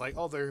on it. I was like,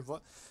 oh,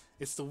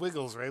 it's the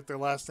Wiggles, right? Their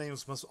last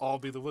names must all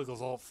be the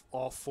Wiggles,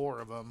 all four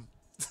of them.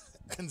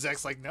 And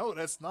Zach's like, no,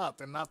 that's not.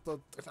 They're not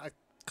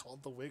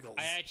called the Wiggles.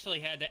 I actually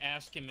had to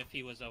ask him if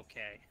he was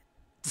okay.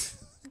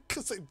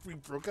 Because we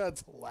broke out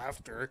into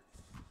laughter.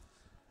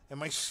 And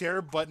my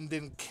share button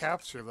didn't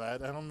capture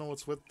that. I don't know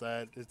what's with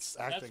that. It's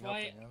acting That's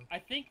why up again. I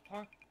think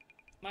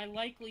my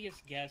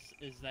likeliest guess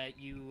is that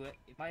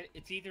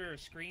it's either a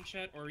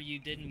screenshot or you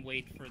didn't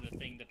wait for the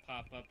thing to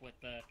pop up with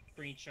the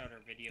screenshot or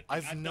video.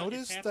 I've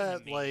noticed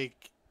that,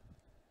 like,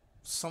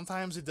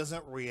 sometimes it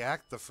doesn't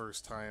react the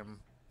first time.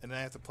 And then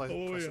I have to press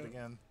it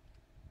again.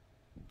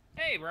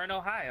 Hey, we're in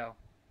Ohio.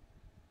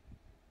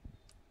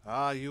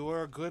 Ah, you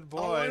were a good boy.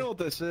 Oh, I know what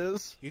this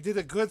is. You did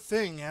a good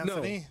thing,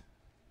 Anthony.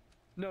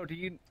 No, do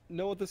you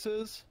know what this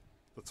is?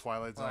 The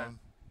Twilight Zone.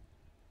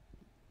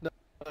 No,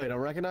 you don't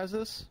recognize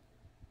this?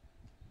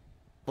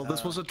 Well,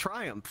 this was a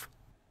triumph.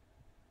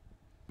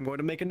 I'm going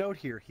to make a note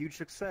here. Huge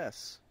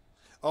success.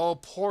 Oh,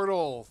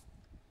 Portal.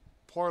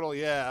 Portal,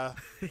 yeah.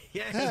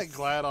 Yes.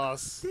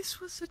 GLaDOS. This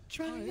was a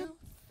triumph.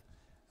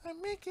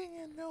 I'm making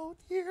a note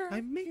here.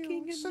 I'm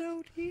making a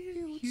note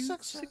here.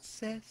 Huge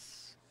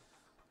success.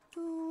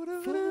 For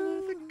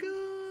the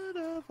good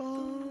of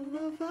all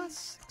of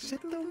us,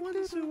 except the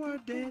ones who are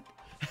dead.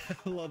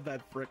 I love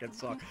that frickin'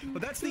 song.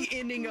 But that's the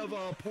ending of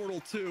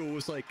Portal 2. It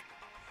was like,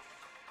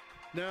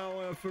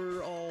 now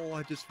for all,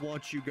 I just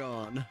want you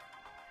gone.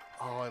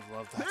 Oh, I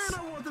love that Man,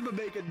 song. I want them to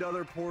make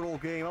another Portal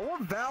game. I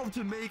want Valve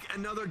to make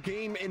another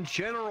game in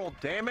general,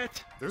 damn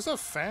it. There's a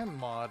fan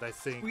mod, I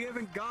think. We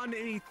haven't gotten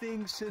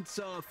anything since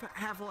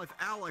Half-Life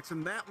Alyx,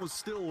 and that was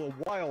still a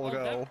while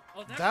ago.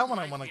 That one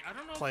I reminds want me. I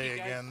don't know to if play you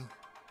guys- again.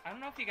 I don't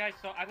know if you guys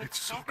saw. I was It's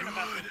so talking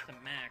about this good.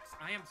 to Max.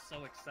 I am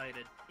so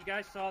excited. You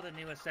guys saw the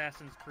new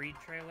Assassin's Creed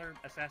trailer,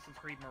 Assassin's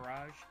Creed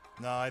Mirage?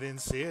 No, I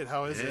didn't see it.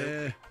 How is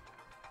it?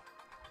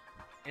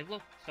 It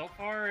looks so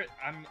far.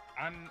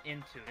 I'm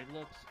into it. It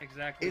looks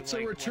exactly. It's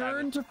like a what I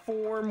return was- to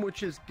form,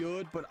 which is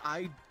good, but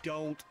I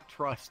don't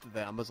trust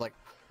them. It's like,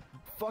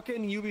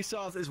 fucking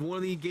Ubisoft is one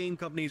of the game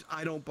companies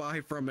I don't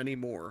buy from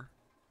anymore.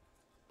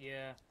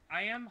 Yeah,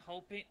 I am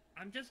hoping.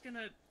 I'm just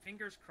gonna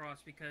fingers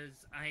crossed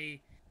because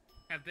I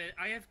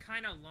have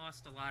kind of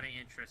lost a lot of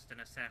interest in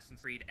Assassin's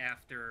Creed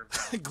after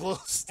Glow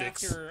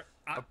sticks. after.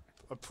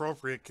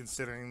 Appropriate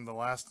considering the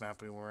last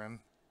map we were in.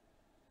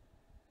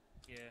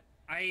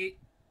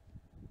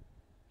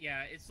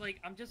 Yeah, it's like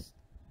I'm just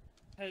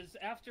because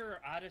after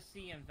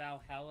Odyssey and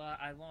Valhalla,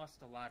 I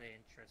lost a lot of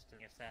interest in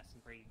the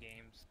Assassin's Creed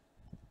games.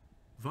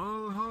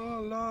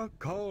 Valhalla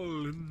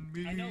calling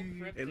me. I know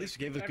Cryptic, At least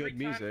give us every good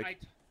music.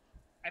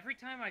 Every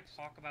time I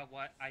talk about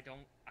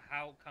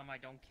how come I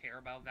don't care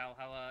about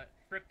Valhalla,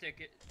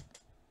 Cryptic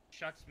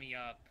shuts me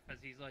up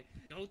because he's like,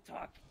 "Don't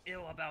talk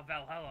ill about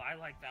Valhalla. I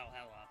like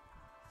Valhalla."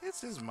 It's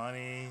his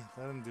money.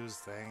 Let him do his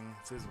thing.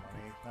 It's his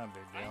money. Not a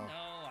big I deal.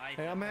 know.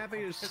 Hey, I'm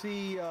happy to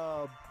see.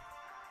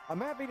 I'm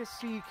happy to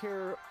see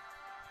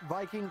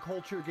Viking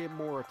culture get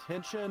more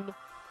attention.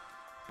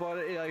 But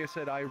like I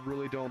said, I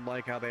really don't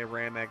like how they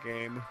ran that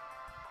game.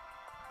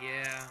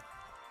 Yeah.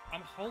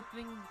 I'm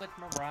hoping with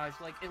Mirage,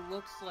 like, it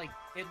looks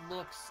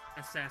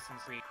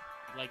Assassin's Creed.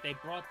 Like, they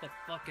brought the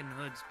fucking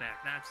hoods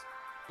back.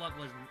 what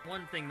was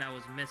one thing that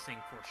was missing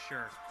for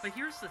sure. But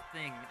here's the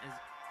thing: is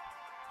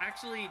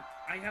actually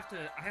I have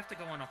to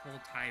go on a whole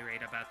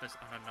tirade about this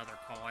on another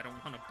call. I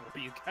don't want to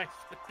bore you guys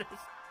with this.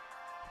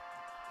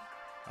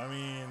 I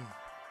mean,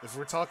 if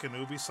we're talking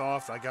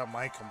Ubisoft, I got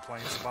my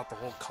complaints about the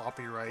whole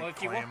copyright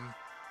claim.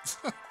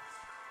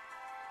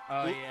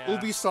 Oh yeah.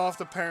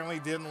 Ubisoft apparently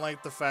didn't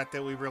like the fact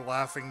that we were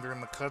laughing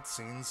during the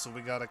cutscenes, so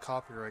we got a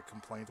copyright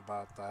complaint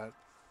about that.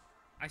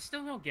 I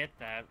still don't get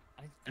that.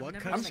 What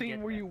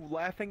cutscene were you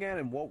laughing at,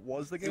 and what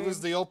was the game? It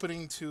was the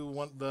opening to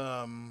what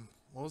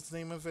was the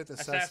name of it?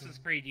 Assassin's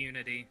Creed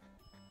Unity.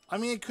 I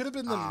mean, it could have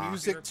been the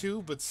music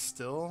too, but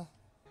still.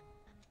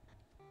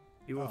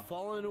 You will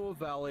fall into a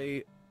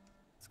valley.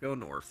 Let's go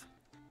north.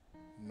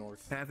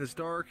 North. Path is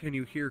dark, and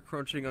you hear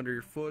crunching under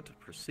your foot.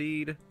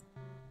 Proceed.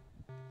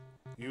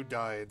 You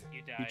died.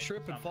 You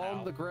trip and fall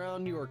on the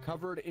ground. You are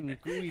covered in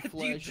gooey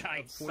flesh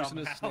of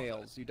poisonous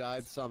snails. You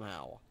died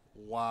somehow.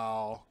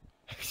 Wow.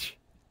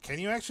 Can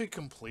you actually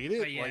complete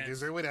it? Like, is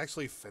there a way to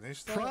actually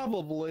finish that?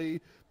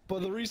 Probably,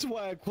 but the reason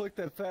why I clicked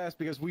that fast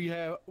because we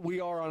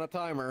are on a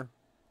timer.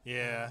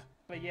 Yeah.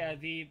 But yeah,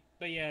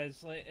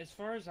 it's like, as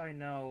far as I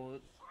know,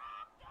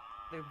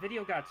 the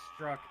video got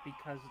struck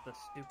because of the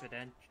stupid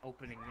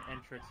opening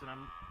entrance, and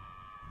I'm.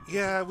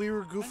 Yeah, we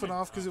were goofing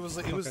off because it was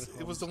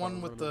the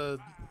one with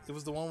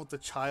the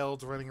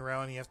child running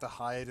around and you have to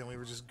hide, and we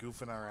were just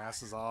goofing our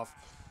asses off.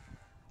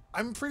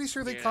 I'm pretty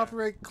sure they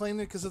copyright claimed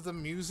it because of the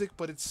music,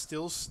 but it's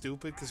still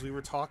stupid because we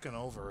were talking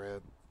over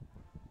it.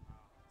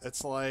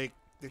 It's like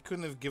they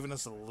couldn't have given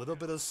us a little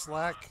bit of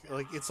slack.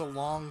 Like, it's a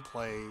long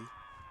play.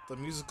 The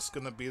music's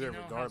gonna be there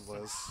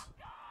regardless.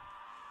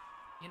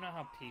 You know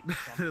how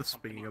people.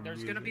 Speaking of there's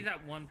music. gonna be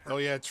that one person. Oh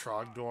yeah,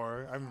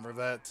 Trogdor. I remember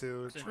that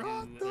too.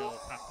 Trogdor.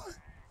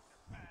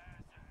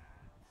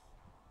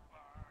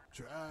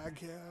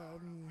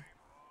 Dragon.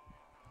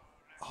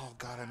 Oh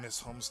god, I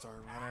miss Homestar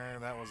Runner.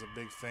 That was a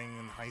big thing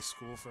in high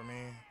school for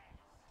me.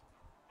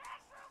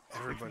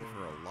 Everybody.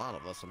 For a lot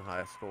of us in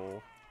high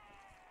school.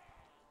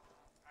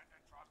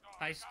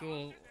 High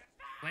school.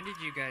 When did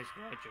you guys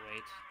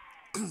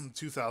graduate?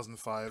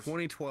 2005.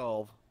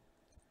 2012.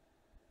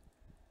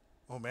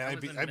 Oh man,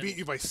 I beat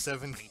you by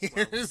 7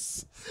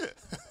 years.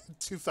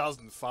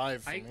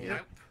 2005 for me.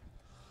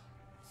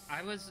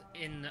 I was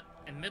in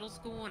middle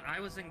school and I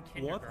was in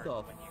kindergarten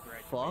when you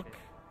graduated. Fuck?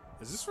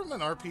 Is this from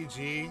an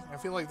RPG? I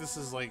feel like this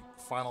is like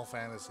Final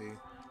Fantasy.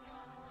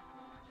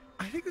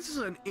 I think this is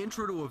an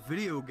intro to a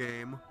video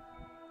game.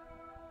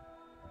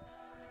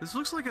 This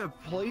looks like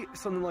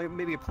something like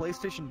maybe a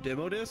PlayStation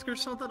demo disc or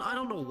something. I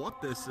don't know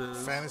what this is.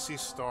 Fantasy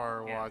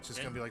Star Watch. It's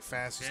gonna be like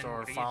Fantasy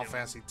Star or Final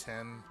Fantasy X.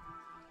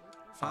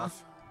 Huh?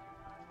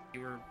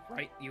 You were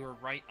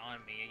right on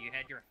me. You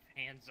had your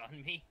hands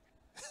on me.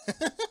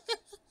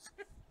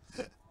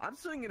 I'm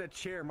sitting in a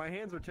chair. My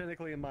hands are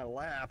technically in my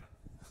lap.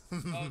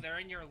 Oh, they're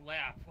in your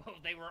lap. Well,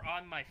 they were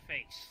on my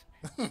face.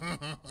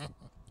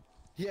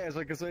 Yeah, it's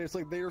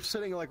like they were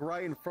sitting like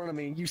right in front of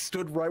me. You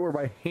stood right where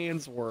my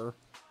hands were.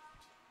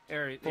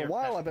 For a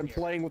while, I've been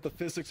playing with the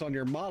physics on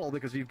your model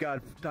because you've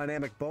got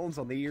dynamic bones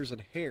on the ears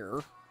and hair.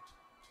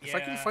 If I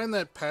can find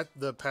that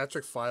the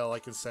Patrick file, I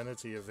can send it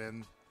to you,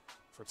 Vin,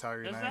 for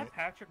Tiger Night. Does that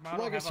Patrick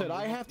model Like I said,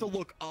 I have to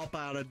look up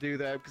how to do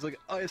that because, like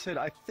I said,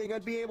 I think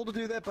I'd be able to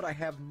do that, but I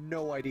have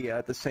no idea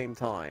at the same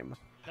time.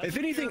 If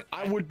anything,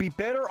 I would be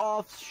better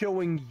off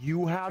showing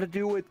you how to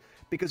do it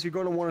because you're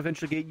going to want to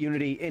eventually get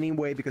Unity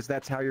anyway because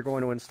that's how you're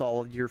going to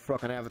install your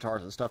fucking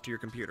avatars and stuff to your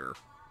computer.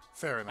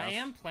 Fair enough. I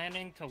am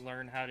planning to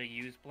learn how to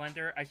use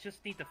Blender. I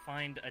just need to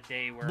find a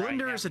day where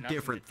Blender is a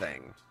different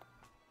thing.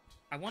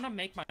 I want to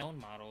make my own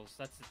models.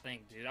 That's the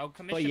thing, dude. I'll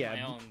commission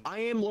my own. I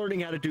am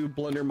learning how to do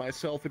Blender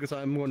myself because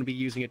I'm going to be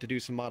using it to do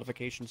some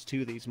modifications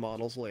to these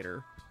models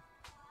later.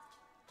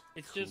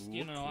 It's just,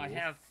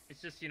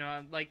 it's just,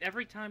 like,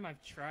 every time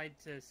I've tried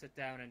to sit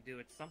down and do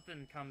it,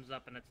 something comes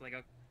up and it's like,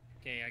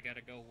 okay, I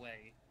gotta go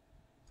away.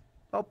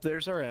 Oh,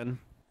 there's our end.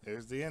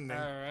 There's the ending.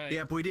 Alright.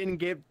 Yeah, but we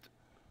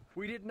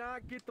did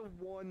not get the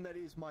one that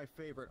is my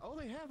favorite. Oh,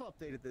 they have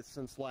updated this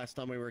since last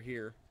time we were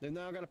here. They've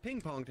now got a ping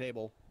pong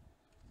table.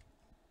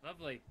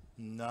 Lovely.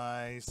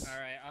 Nice.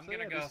 Alright, I'm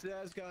gonna go. This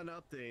has gotten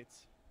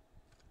updates.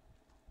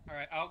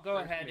 Alright, I'll go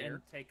ahead and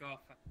take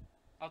off.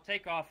 I'll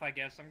take off, I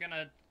guess. I'm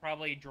gonna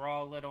probably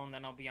draw a little, and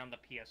then I'll be on the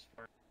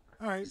PS4.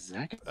 Alright.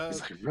 Zach is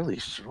like really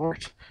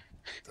short.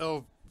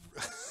 Oh,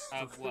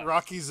 what?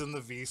 Rocky's in the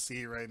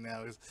VC right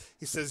now.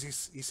 He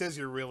says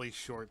you're really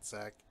short,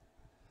 Zach.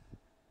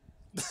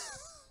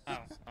 That's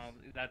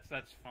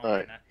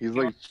fine. He's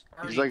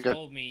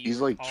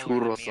like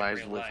churro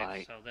sized with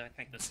height. So I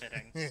think that's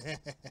fitting.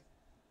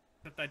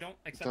 Except I don't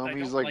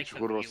he's like like the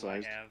churro view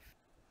sized. I have.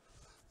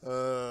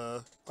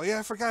 Oh yeah,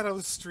 I forgot I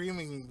was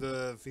streaming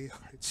the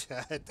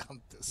VRChat on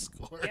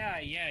Discord. Yeah,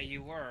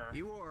 you were.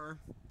 You were.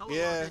 Hello,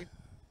 Yeah. Rocky.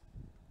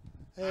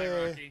 Hey,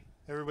 Hi, Rocky.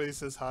 everybody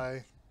says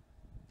hi.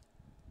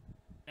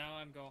 Now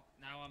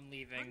I'm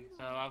leaving.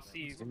 So I'll see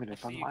you.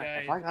 If you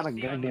guys. I got a I'll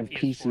see you on the goddamn PS4.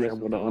 PC, I'm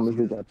gonna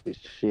honestly got this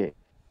shit.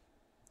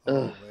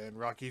 Oh man,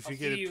 Rocky, if I'll you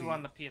get see a you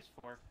on the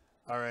PS4.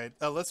 All right,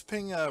 let's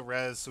ping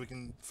Rez so we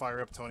can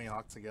fire up Tony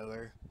Hawk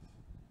together.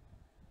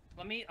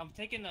 I'm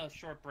taking a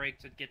short break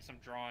to get some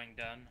drawing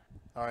done.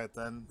 All right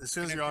then. As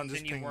soon as you're on,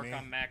 just ping work me.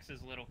 on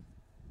Max's little.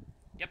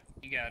 Yep,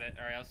 you got it.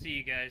 All right, I'll see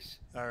you guys.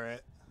 All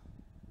right.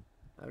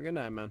 Have a good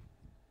night, man.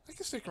 I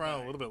can stick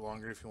around a little bit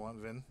longer if you want,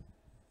 Vin.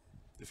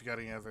 If you got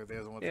any other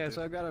ideas on what to do. Yeah,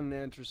 so I've got an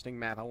interesting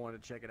map. I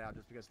wanted to check it out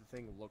just because the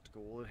thing looked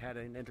cool. It had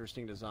an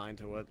interesting design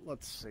to it.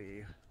 Let's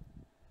see.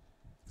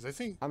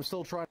 I'm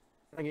still trying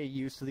to get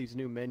used to these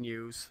new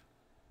menus.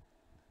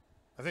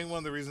 I think one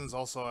of the reasons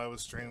also I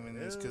was streaming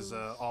is because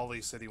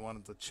Ollie said he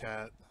wanted to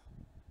chat.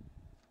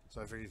 So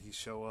I figured he'd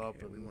show up.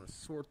 Okay, and we want to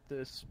sort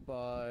this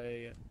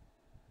by...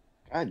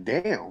 God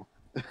damn.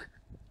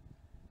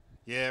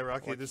 Yeah,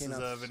 Rocky, this is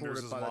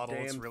Vindurza's model.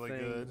 It's really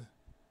good.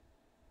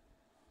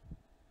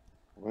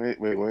 Wait,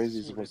 where is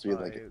he supposed to be?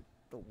 Like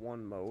the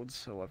one mode,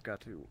 so I've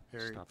got to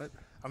stop it.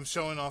 I'm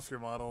showing off your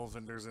model,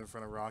 Vindurza, in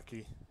front of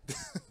Rocky.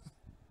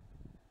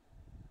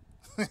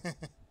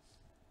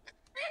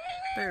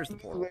 There's the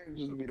portal.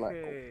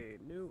 Okay,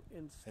 new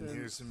instance. And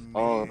here's me.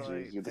 Oh,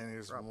 and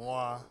here's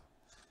moi.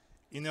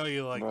 You know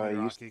you like me,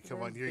 Rocky.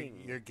 Come on,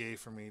 you're gay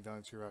for me,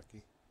 don't you,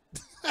 Rocky?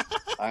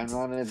 I'm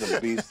not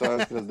into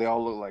B-stars because they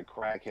all look like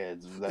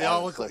crackheads. They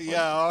all look like,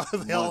 yeah,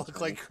 they all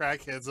look like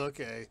crackheads.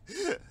 Okay.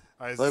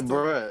 Right, like,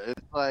 bruh,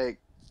 it's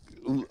like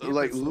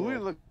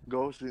Louis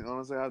Lugosi,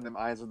 honestly, how them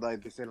eyes are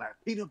like, they say like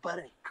peanut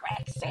butter and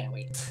crack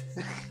sandwich.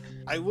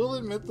 I will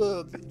admit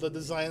the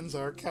designs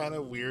are kind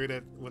of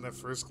weird when at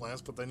first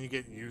glance, but then you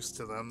get used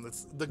to them.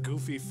 The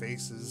goofy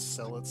faces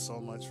sell it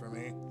so much for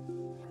me.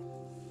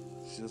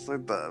 It's just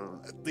like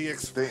the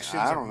expressions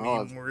I don't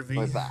know, meme-worthy.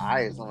 Like the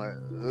eyes, I'm like,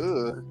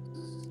 ugh.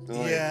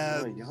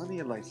 Yeah. Like, y'all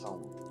need like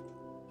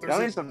y'all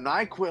need some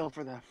NyQuil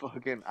for that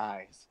fucking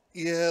eyes.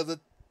 Yeah,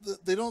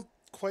 they don't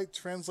quite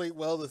translate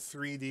well to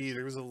 3D.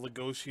 There was a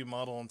Legoshi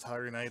model in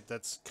Tiger Knight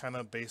that's kind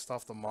of based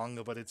off the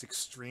manga, but it's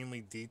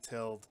extremely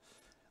detailed.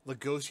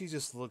 Legoshi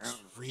just looks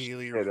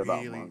really like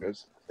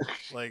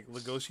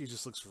Legoshi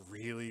just looks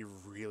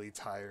really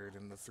tired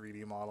in the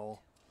 3D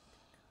model.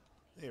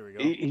 There we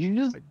go. You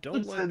just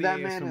don't said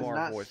that man has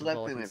not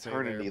slept in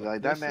eternity.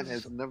 Like that man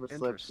has never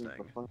slept since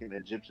the fucking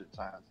Egyptian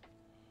times.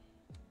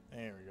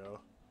 There we go.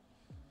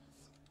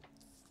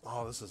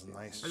 Oh, this is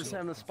nice. I just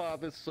happened to spot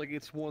this, like,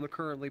 it's one of the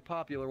currently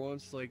popular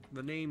ones. Like,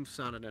 the name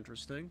sounded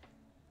interesting.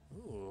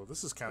 Ooh,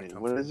 this is kind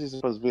of What is he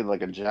supposed to be,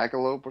 like a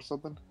jackalope or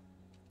something?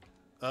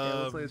 Yeah, it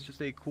looks like it's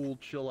just a cool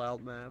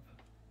chill-out map.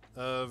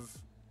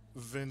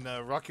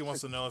 Rocky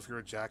wants to know if you're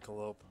a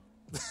jackalope.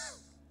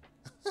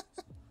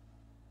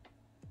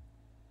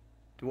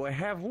 Do I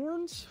have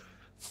horns?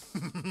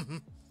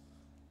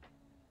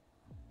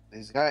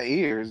 He's got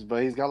ears,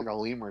 but he's got like a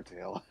lemur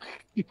tail.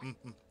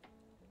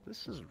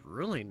 This is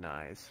really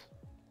nice.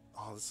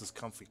 Oh, this is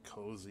comfy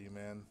cozy,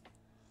 man.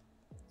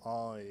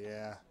 Oh,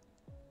 yeah.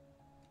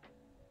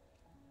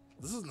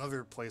 This is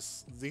another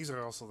place. These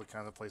are also the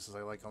kind of places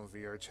I like on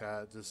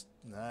VRChat. Just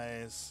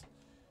nice,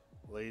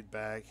 laid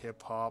back,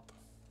 hip hop.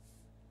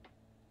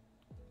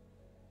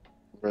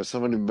 Bro,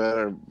 somebody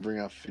better bring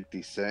out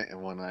 50 Cent in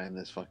one night in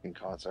this fucking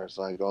concert.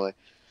 So I go like,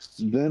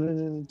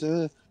 dun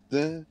dun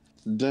dun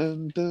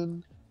dun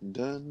dun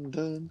dun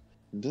dun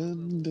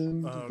dun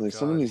dun. Oh, like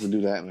someone needs to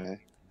do that, man.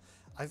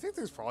 I think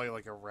there's probably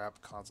like a rap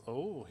concert.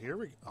 Oh, here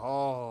we go.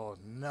 Oh,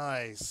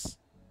 nice.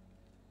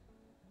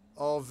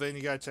 Oh, Vin,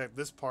 you gotta check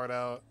this part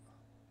out.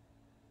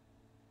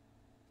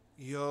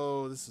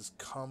 Yo, this is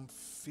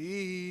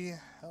comfy.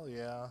 Hell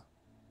yeah.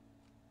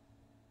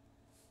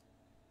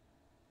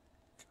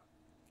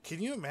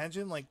 Can you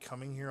imagine like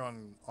coming here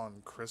on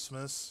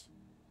Christmas?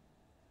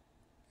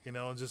 You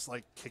know, just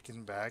like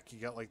kicking back. You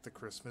got like the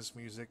Christmas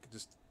music,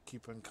 just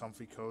keeping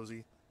comfy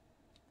cozy.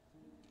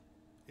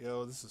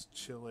 Yo, this is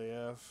chill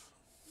AF.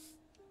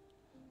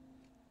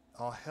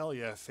 Oh, hell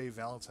yeah, Faye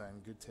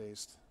Valentine, good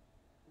taste.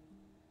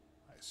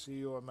 I see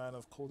you're a man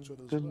of culture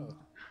as well.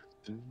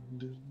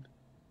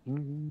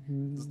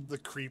 The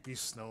creepy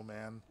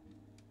snowman.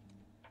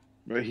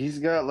 But he's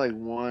got like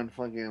one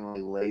fucking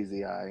like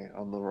lazy eye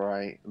on the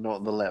right. No,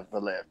 the left.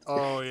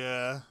 Oh,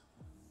 yeah.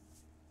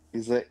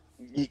 He's like,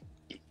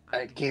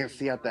 I can't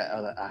see out that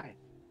other eye.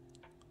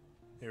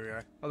 Here we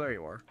are. Oh, there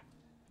you are.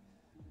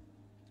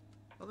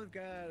 Oh, they've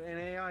got an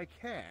AI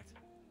cat.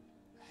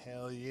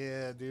 Hell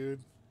yeah, dude.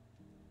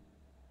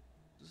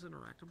 Is this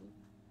interactable?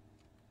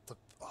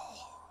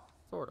 Oh.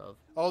 Sort of.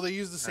 Oh, they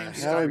use the same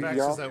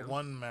skypacks as that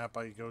one map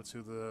I go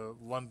to, the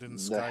London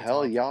Sky. The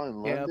hell, y'all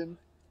in London?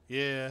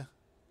 Yeah.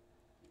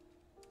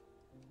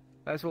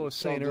 That's what I was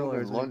saying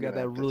earlier. They've got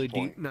that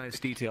really nice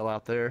detail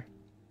out there.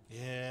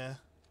 Yeah.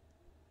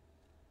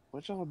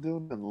 What y'all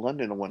doing in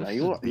London one night?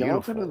 Y'all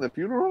attending the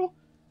funeral?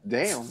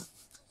 Damn.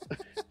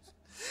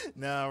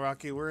 No,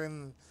 Rocky, we're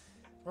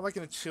like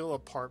in a chill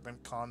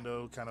apartment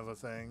condo kind of a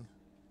thing.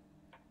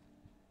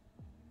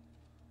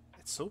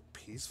 It's so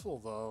peaceful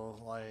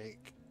though,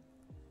 like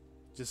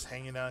just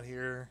hanging out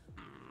here.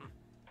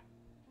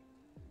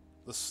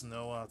 The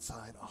snow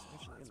outside. Oh,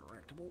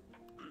 interactable?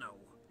 No,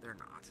 they're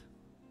not.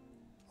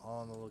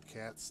 Oh, and the little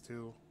cats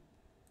too.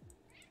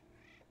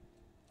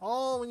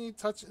 Oh, when you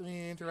touch, when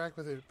you interact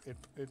with it,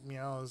 it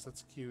meows.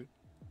 That's cute.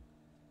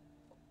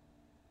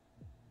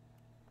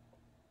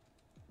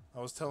 I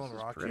was telling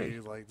Rocky, pretty.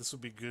 like, this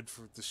would be good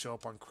for to show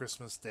up on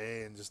Christmas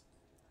Day and just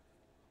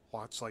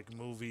watch, like,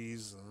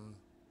 movies and...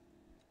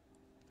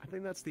 I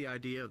think that's the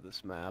idea of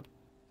this map.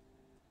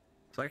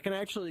 So I can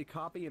actually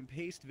copy and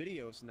paste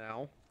videos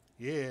now.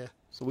 Yeah.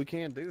 So we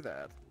can't do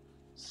that.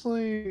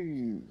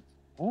 See,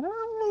 I'm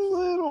a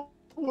little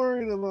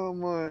worried about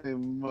my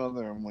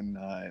mother and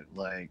whatnot.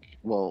 Like,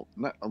 well,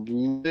 not a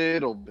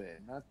little bit,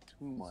 not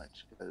too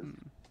much, because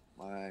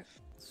my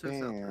So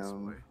it's out this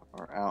fam way.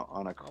 are out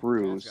on a Oh,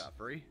 cruise. got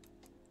free.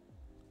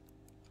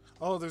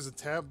 Oh, there's a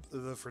tab for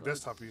Let's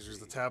desktop users.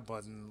 The tab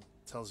button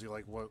tells you,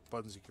 like, what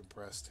buttons you can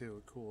press,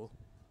 too. Cool.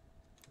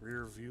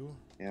 Rear view.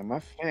 Yeah, my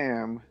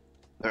fam,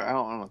 they're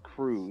out on a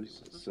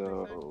cruise,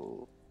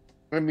 so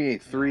gonna be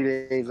 3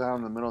 days out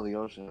in the middle of the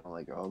ocean. I'm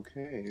like,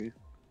 okay.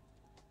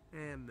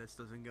 And this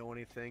doesn't go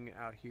anything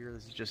out here.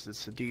 This is just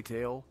a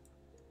detail.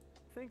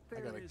 I think I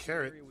there got a is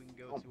carrot. an area we can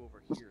go to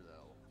over here,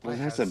 though. Well,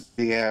 that's a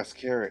big ass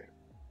carrot.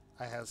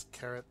 I has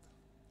carrot.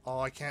 Oh,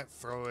 I can't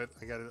throw it.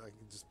 I can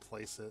just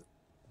place it.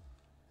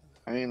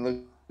 I mean, look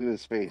at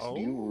his face. Do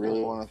you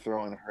really want to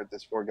throw and hurt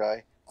this poor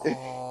guy?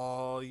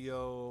 Oh,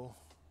 yo.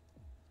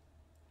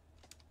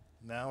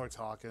 Now we're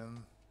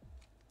talking.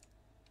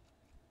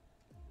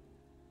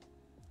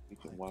 You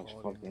can watch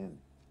fucking.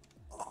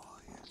 Oh,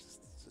 yeah,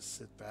 just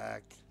sit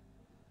back.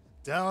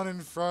 Down in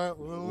front,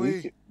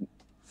 Louis.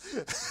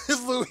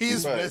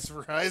 Louis Right.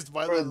 mesmerized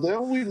by Bro, the...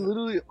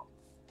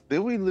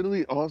 then we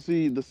literally all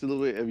see the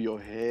silhouette of your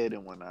head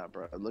and whatnot,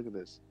 bro. Look at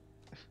this.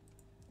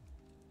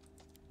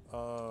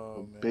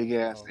 Oh, man. Big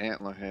ass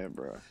antler head,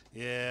 bro.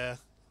 Yeah.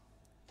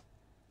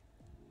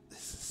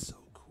 This is so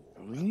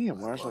cool. We need to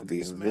watch like the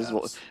these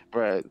invisible, maps.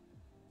 bro.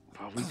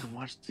 We can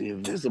watch the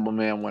Invisible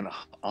Man when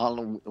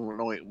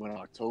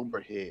October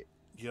hit.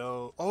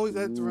 Yo, oh,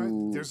 that's right.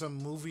 Ooh. There's a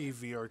movie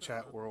VR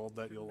chat world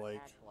that you'll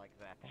like. Like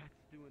that. That's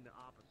doing the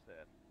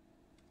opposite.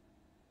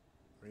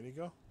 Ready to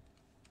go?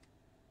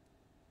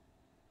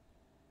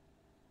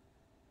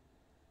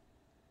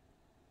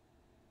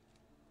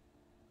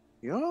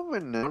 You know what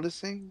I've been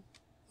noticing?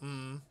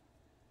 Hmm.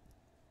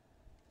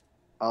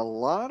 A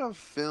lot of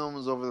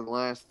films over the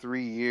last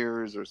 3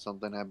 years or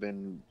something have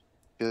been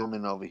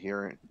filming over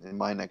here in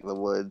my neck of the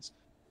woods.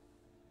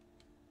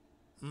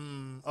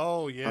 Hmm.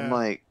 Oh, yeah. I'm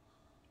like,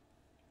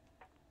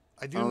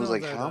 I I was know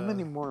like, that, how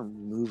many more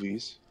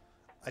movies?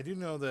 I do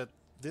know that.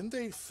 Didn't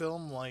they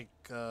film like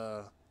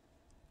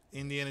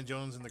Indiana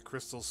Jones and the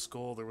Crystal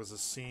Skull? There was a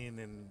scene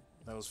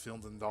that was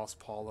filmed in Dos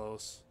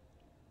Palos.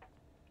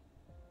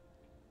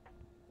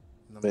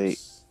 Wait,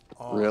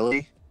 Oh,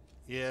 really?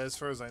 Yeah, as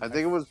far as I think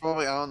it was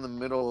probably out in the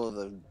middle of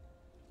the.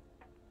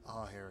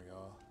 Oh, here we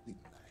go.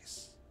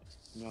 Nice.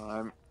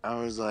 No, I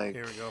was like,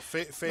 Here we go.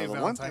 Faye the one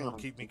Valentine thing will I'm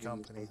keep me thinking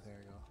is company. There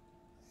you go.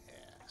 Yeah.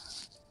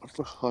 what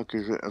the fuck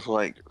is it? It's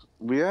like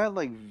we had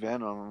like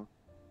Venom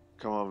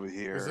come over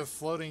here. There's a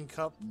floating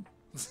cup.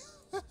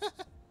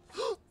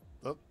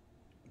 Oh.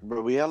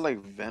 Bro, we had like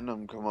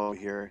Venom come over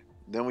here.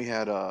 Then we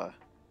had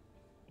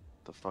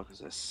the fuck is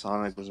this?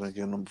 Sonic was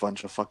making a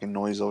bunch of fucking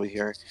noise over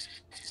here.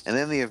 And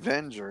then the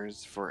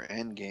Avengers for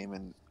Endgame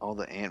and all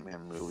the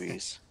Ant-Man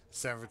movies.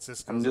 San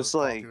Francisco. I'm just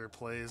like, popular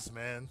plays,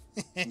 man.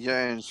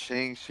 yeah, and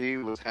Shang-Chi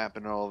was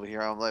happening over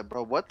here. I'm like,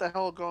 bro, what the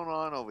hell going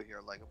on over here?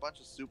 Like a bunch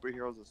of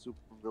superheroes and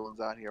supervillains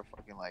out here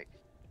fucking like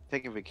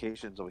taking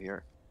vacations over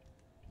here.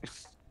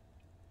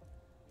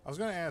 I was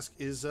gonna ask,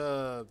 is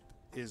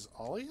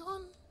Ollie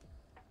on?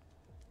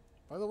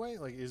 By the way,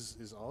 like,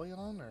 is Ollie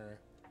on or?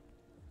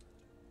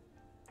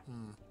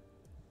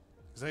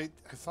 Cause I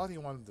thought he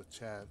wanted to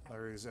chat,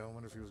 or I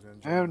wonder if he was gonna I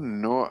join. have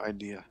no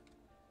idea.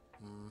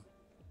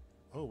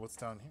 Oh, what's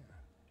down here?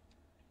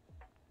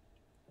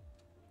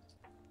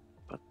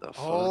 What the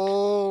fuck?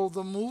 Oh,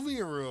 the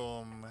movie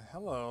room.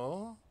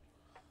 Hello.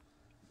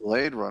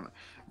 Blade Runner.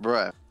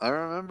 Bruh, I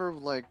remember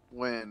like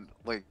when,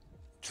 like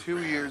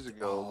 2 years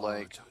ago, Oh,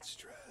 like, Judge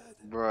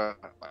Dredd. bruh,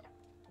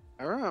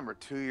 I remember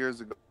 2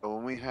 years ago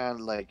when we had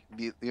like,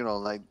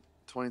 like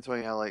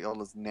 2020 had like all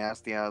this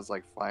nasty ass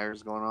like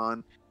fires going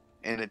on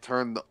and it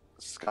turned the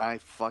sky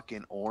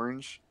fucking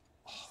orange.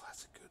 Oh,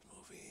 that's a good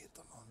movie.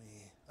 The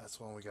Mummy. That's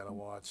one we gotta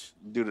watch.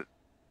 Dude,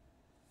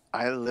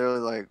 I literally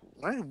like,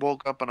 when I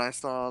woke up and I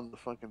saw the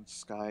fucking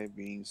sky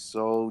being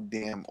so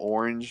damn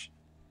orange,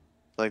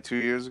 like 2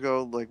 years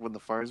ago, like when the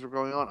fires were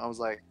going on, I was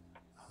like,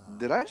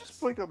 did I just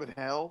wake up in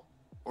hell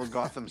or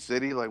Gotham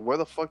City? Like, where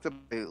the fuck did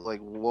I like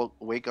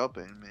wake up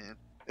in,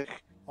 man?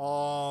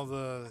 Oh,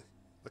 the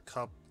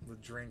cup, the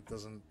drink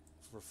doesn't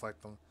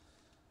reflect them.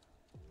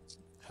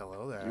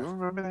 Hello there. Do you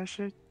remember that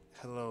shit?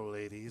 Hello,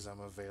 ladies.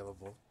 I'm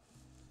available.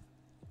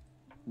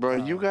 Bro,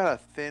 you got a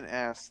thin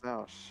ass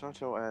now.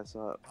 Shut your ass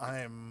up.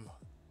 I'm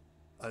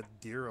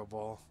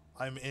adorable.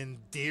 I'm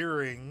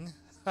endearing.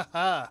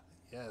 Haha.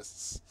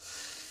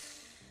 Yes.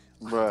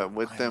 Bro,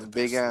 with I'm them the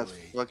big best ass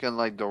Louis. fucking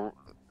like the.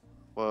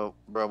 Well,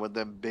 bro, with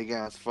them big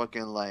ass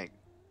fucking like.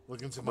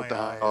 Look into What my the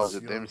hell eyes. is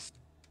it? You'll- Them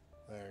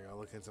There you go.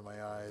 Look into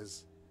my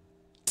eyes.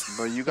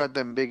 But you got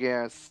them big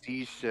ass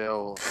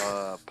seashell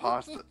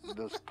pasta,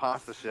 those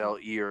pasta shell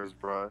ears,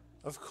 bro.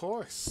 Of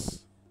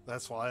course.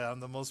 That's why I'm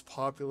the most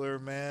popular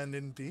man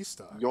in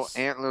Beastars. Your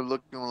antler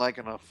looking like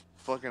a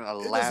fucking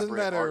elaborate It doesn't art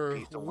matter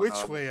piece.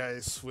 which way I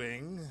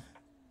swing.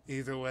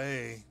 Either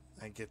way,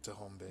 I get to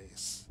home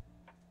base.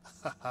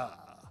 Haha.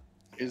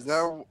 Is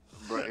that,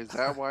 bro? Is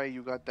that why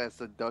you got that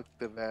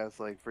seductive ass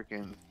like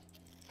freaking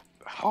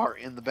heart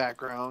in the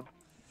background?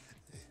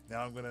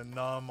 Now I'm gonna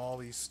numb all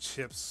these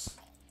chips.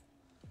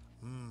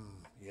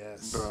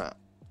 Yes. Bruh.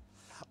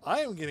 I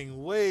am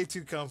getting way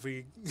too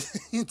comfy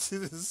into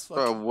this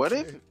fucking Bro, what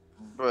game. if,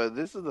 bro,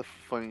 this is the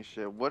funny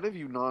shit. What if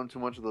you nom too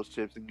much of those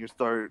chips and you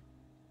start,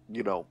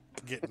 you know,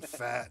 getting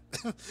fat?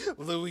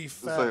 Louis it's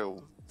fat.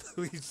 like,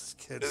 Louis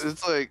gets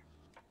it's like,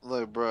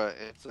 bro,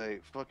 it's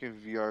like fucking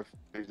VR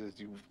faces.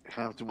 You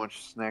have too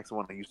much snacks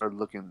one and you start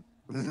looking.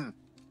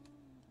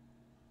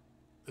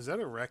 Is that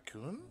a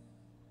raccoon?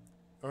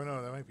 Oh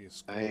no, that might be a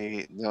squirrel.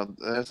 Hey, no,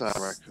 that's not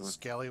a raccoon.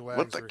 Scallywags.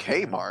 What the are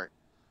here. Kmart?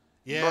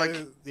 Yeah,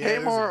 Bro, yeah.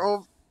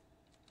 Kmart.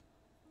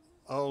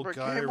 Oh Bro,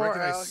 god, I Kmart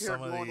recognize out here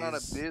some of going out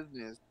of these.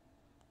 business.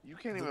 You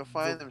can't even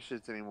find them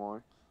shits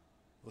anymore.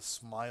 The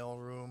Smile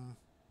Room.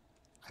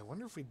 I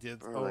wonder if we did.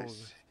 Bro, Oh, like,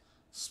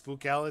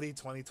 Spookality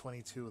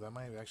 2022. That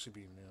might actually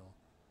be new.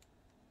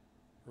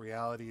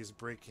 Reality is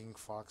breaking.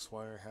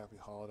 Foxwire. Happy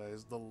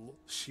holidays. The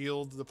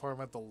Shield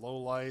Department. The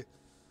Lowlight.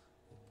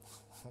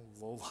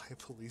 Lowlight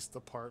Police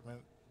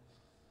Department.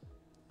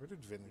 Where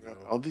did Vin go?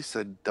 all these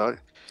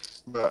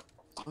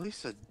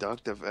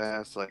seductive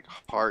ass like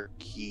heart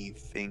key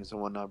things and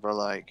whatnot, bro.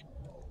 Like,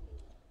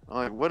 I'm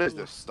like, what is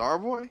this,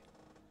 Starboy?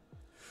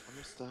 I'm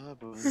a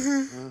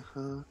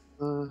Starboy.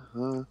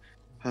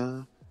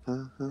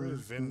 Where did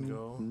Vin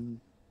go?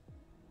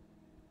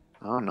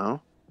 I don't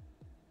know.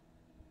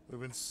 We've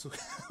been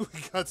we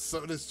got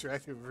so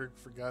distracted we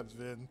forgot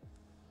Vin.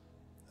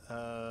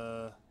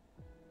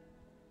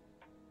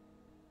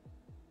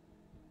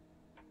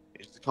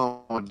 Just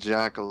call him a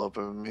jackalope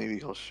and maybe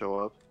he'll show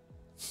up.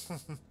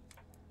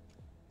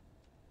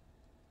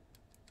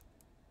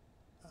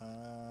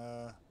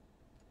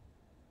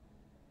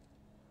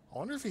 I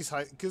wonder if he's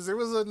high because there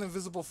was an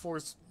invisible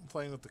force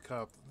playing with the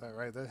cup. That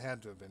right? That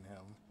had to have been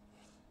him.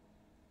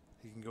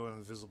 He can go in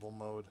invisible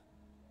mode.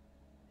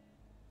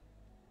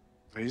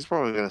 He's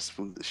probably gonna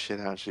spook the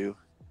shit out you.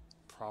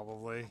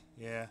 Probably,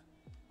 yeah.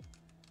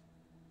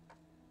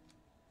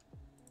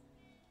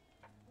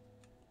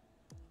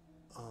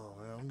 Oh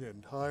man, I'm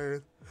getting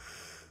tired.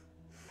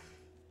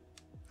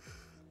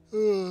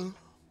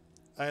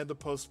 I had to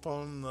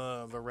postpone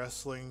the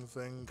wrestling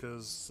thing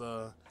because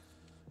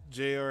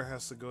JR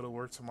has to go to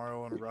work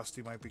tomorrow and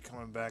Rusty might be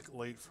coming back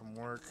late from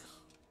work.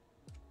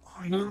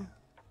 Oh yeah.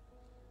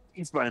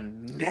 It's my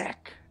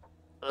neck.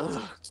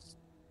 Ugh.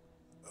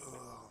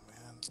 Oh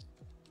man.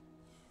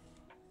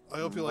 I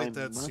hope you like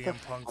that CM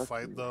Punk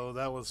fight though.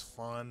 That was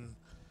fun.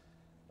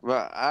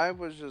 But I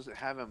was just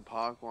having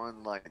Pac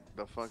on like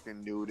the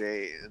fucking New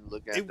Day and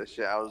looking at the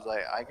shit. I was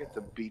like, I get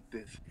to beat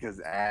this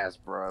his ass,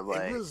 bro.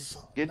 Like,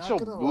 get your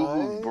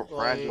boo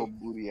fragile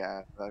booty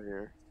ass out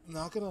here.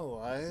 Not gonna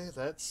lie,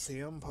 that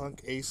CM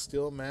Punk Ace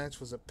Steel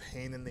match was a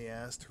pain in the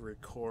ass to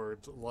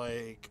record.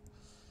 Like,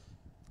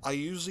 I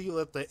usually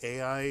let the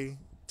AI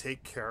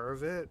take care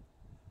of it,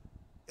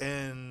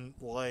 and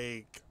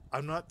like,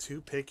 I'm not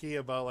too picky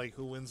about like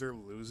who wins or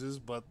loses,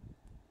 but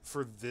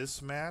for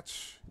this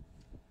match,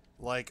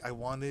 like, I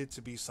wanted it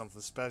to be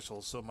something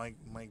special. So my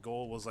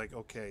goal was like,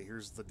 okay,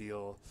 here's the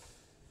deal.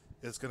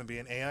 It's gonna be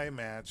an AI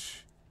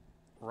match.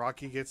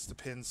 Rocky gets to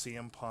pin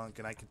CM Punk,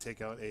 and I can take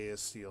out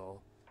Ace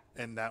Steel.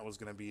 And that was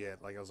gonna be it.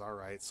 Like, I was all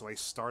right. So I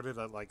started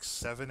at like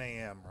 7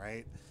 a.m.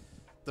 Right.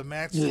 The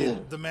match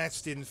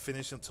didn't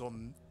finish until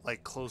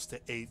like close to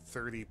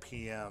 8:30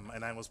 p.m.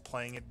 and I was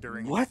playing it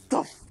during. What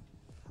the?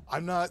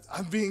 I'm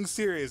being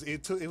serious.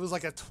 It was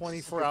like a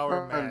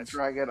 24-hour match.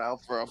 Drag it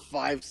out for a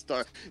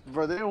 5-star,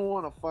 bro. They don't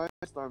want a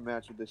 5-star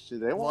match with this shit.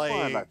 They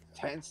want like a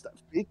 10-star,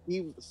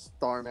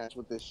 50-star match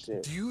with this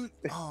shit. Dude,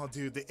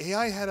 the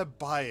AI had a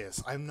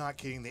bias. I'm not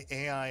kidding. The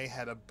AI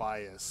had a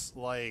bias.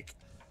 Like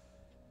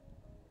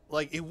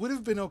it would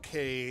have been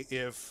okay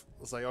if it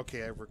was like,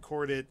 okay, I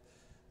record it,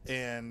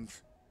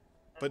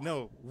 but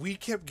no, we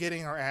kept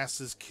getting our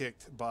asses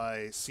kicked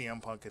by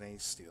CM Punk and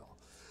Ace Steel.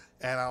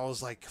 And I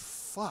was like,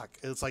 fuck.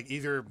 It's like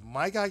either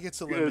my guy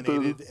gets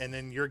eliminated and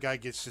then your guy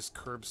gets just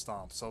curb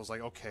stomped. So I was like,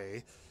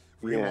 okay,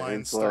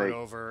 rewind, start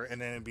over. And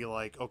then it'd be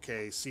like,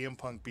 okay, CM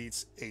Punk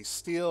beats Ace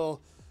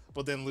Steel,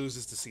 but then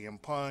loses to CM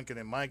Punk. And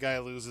then my guy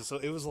loses. So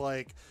it was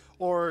like,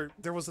 or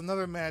there was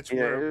another match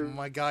where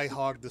my guy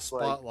hogged the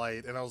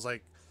spotlight. And I was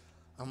like,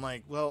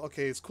 well,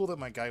 okay, it's cool that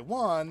my guy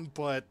won,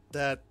 but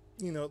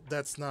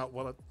that's not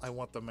what I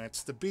want the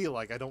match to be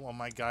like. I don't want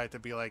my guy to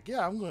be like,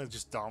 yeah, I'm going to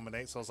just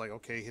dominate. So I was like,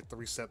 okay, hit the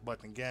reset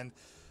button again.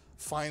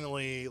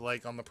 Finally,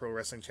 like on the Pro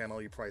Wrestling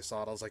Channel, you probably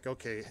saw it. I was like,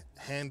 okay,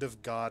 Hand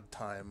of God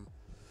time.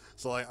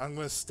 So like, I'm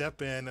going to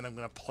step in and I'm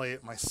going to play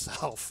it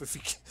myself.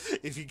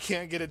 If you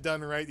can't get it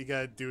done right, you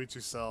got to do it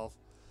yourself.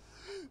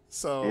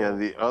 So yeah,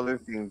 the other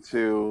thing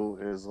too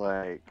is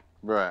like,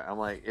 bruh, I'm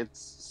like, it's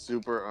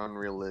super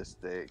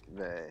unrealistic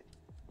that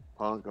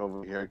Punk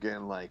over here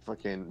getting like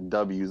fucking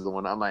W's and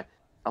whatnot.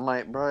 I'm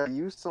like, bruh,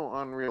 you so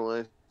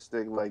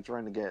unrealistic, like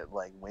trying to get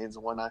like wins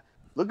and whatnot.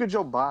 Look at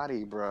your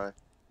body, bruh.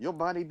 Your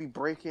body be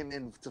breaking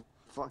into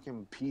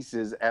fucking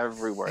pieces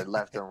everywhere,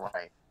 left and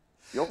right.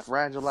 Your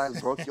fragile ass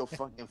broke your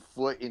fucking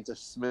foot into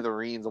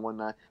smithereens and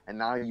whatnot, and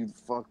now you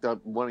fucked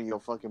up one of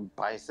your fucking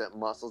bicep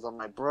muscles. I'm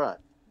like, bruh,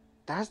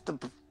 that's the.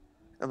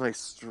 I'm like,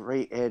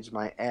 straight edge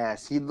my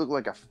ass. He looked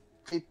like a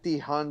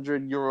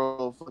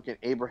 100-year-old fucking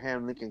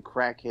Abraham Lincoln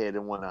crackhead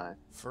and whatnot.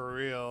 For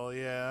real,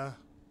 yeah.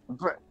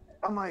 But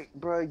I'm like,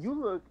 bruh, you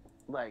look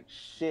like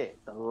shit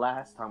the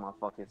last time I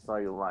fucking saw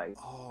you. Like,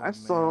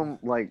 saw him,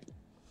 like,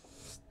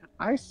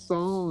 I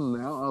saw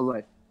him now. I was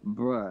like,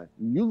 bruh,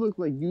 you look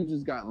like you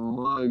just got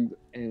mugged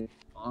and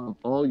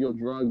all your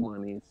drug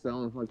money and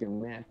selling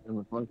fucking meth in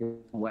the fucking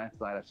west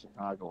side of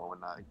Chicago and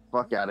whatnot. Like,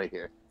 fuck out of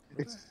here.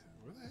 Where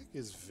the heck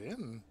is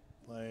Vin?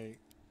 Like,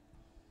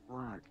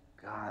 my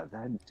God,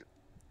 that.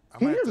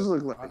 I might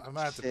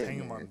have to ping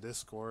him on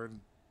Discord.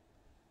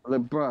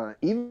 Like, bruh,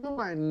 even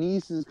my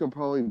nieces could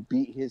probably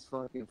beat his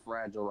fucking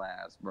fragile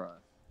ass, bruh.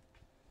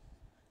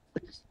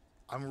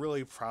 I'm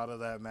really proud of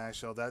that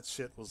match, though. That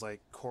shit was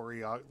like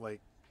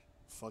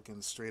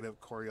fucking straight up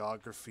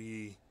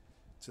choreography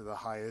to the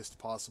highest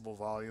possible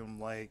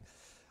volume. Like,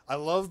 I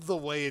love the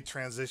way it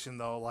transitioned,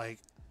 though. Like,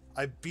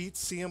 I beat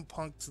CM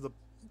Punk to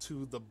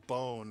the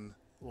bone.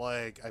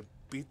 Like, I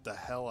beat the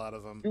hell out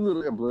of him.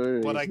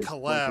 But I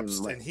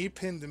collapsed, and he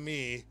pinned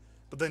me.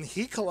 But then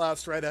he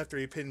collapsed right after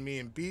he pinned me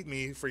and beat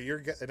me for your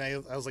guy. And I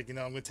was like, I'm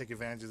going to take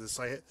advantage of this.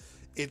 So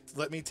it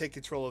let me take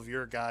control of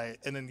your guy.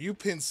 And then you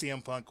pinned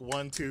CM Punk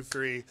 1, 2,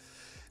 3.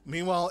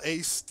 Meanwhile,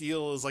 Ace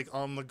Steel is like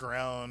on the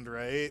ground,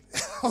 right?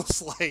 I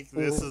was like,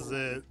 this is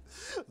it.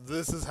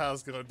 This is how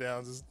it's going to go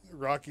down. Just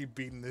Rocky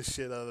beating the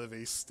shit out of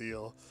Ace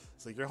Steel.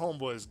 It's like, your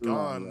homeboy is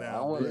gone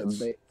now.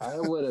 I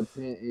would have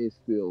pinned Ace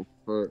Steel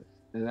first.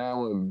 And I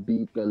would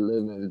beat the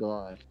living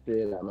god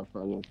shit out of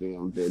fucking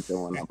CM bitch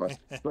and whatnot.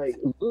 Like,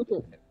 look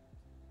at him.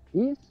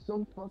 He's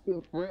so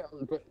fucking frail,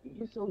 but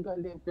he's so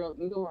goddamn frail.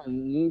 Even my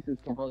nieces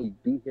can probably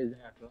beat his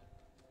ass up.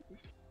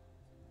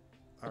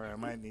 Alright, I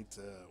might need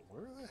to.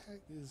 Where the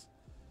heck is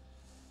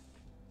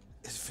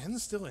Finn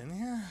still in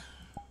here?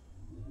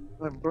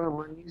 Like, bro,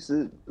 my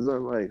nieces are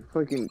like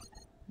fucking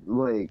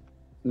like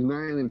 9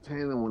 and 10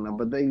 and whatnot,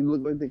 but they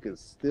look like they could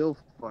still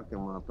fuck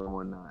him up and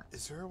whatnot.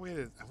 Is there a way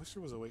to? I wish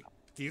there was a way.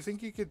 Do you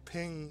think you could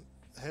ping?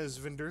 Has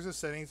Vindurza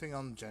said anything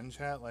on Gen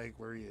Chat, like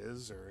where he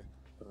is, or?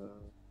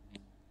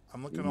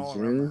 I'm looking all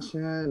around. Gen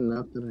Chat,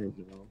 nothing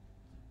I know.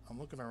 I'm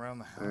looking around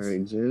the house.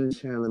 Alright, Gen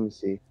Chat, let me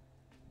see.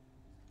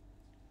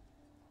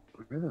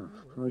 Where the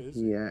fuck is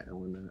he at?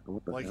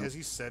 What the like, hell? has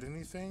he said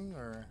anything,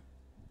 or?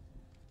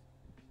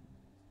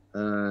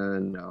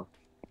 No.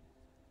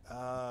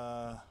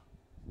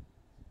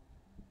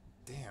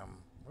 Damn,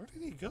 where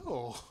did he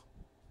go?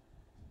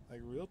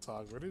 Like, real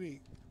talk, where did he?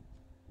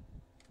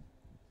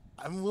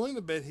 I'm willing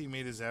to bet he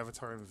made his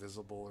avatar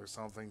invisible or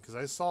something, because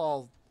I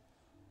saw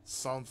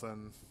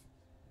something.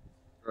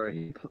 Bro,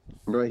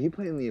 he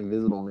playing the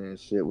Invisible Man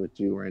shit with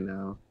you right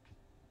now.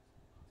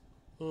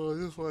 Oh, I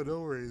just want to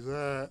know where he's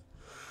at.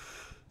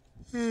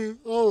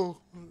 Oh,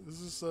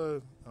 is this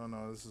oh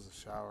no, this is a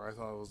shower. I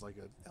thought it was like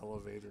an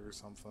elevator or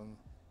something.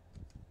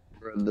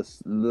 Bro,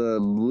 the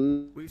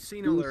blue. We've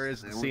seen all there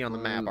is to see on the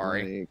map,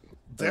 Ari.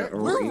 Where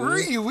were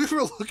you? We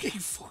were looking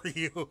for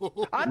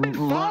you. I've been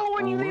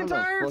following you the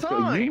entire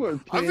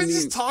time. I've been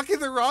just talking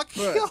to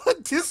Rocky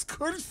on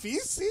Discord,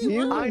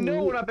 VC. I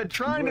know, and I've been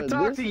trying to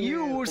talk to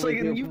you. It's like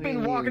you've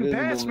been walking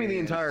past me the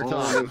entire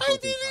time. I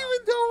didn't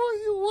even know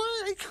where you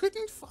were. I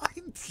couldn't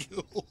find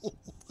you.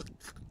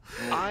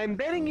 I'm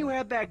betting you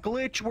had that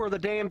glitch where the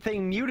damn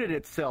thing muted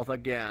itself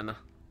again.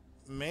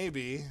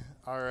 Maybe.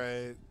 All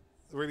right.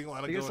 Where do you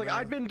want to go? Because, like,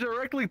 I've been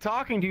directly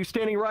talking to you,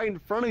 standing right in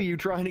front of you,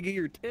 trying to get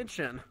your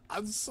attention.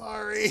 I'm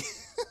sorry.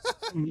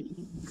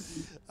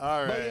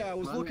 All right. But yeah, I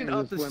was looking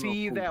up to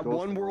see that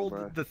one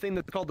world, the thing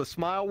that's called the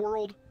Smile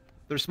World,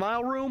 their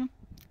Smile Room.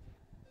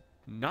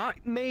 Not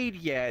made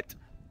yet,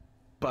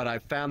 but I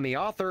found the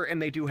author,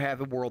 and they do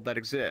have a world that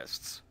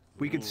exists.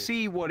 We could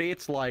see what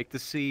it's like to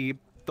see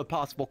the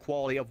possible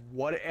quality of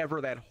whatever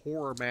that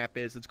horror map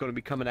is that's going to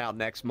be coming out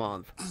next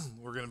month.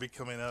 We're going to be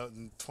coming out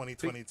in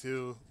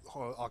 2022,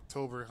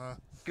 October, huh?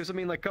 Because, I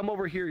mean, like, come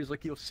over here,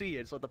 you'll see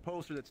it. It's like the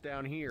poster that's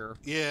down here.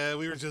 Yeah,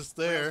 we were just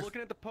there. I was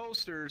looking at the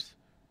posters.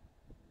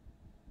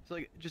 It's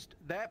like, just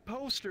that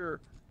poster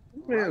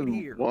right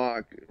here.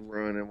 Walk,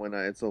 run, and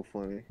whatnot. It's so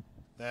funny.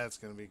 That's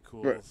going to be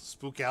cool.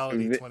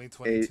 Spookality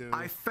 2022.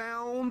 I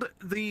found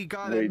the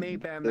guy that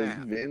made that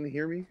map. Does Vin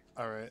hear me?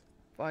 All right.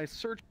 If I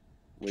search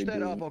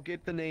that up, I'll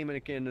get the name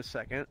again in a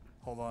second.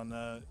 Hold on.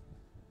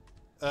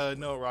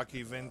 No,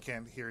 Rocky, Vin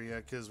can't hear you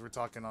because we're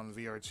talking on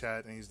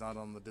VRChat and he's not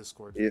on the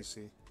Discord. Yeah.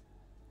 VC.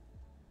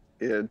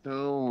 Yeah,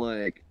 don't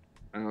like.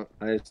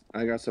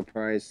 I got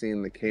surprised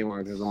seeing the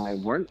Kmart because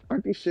I'm like,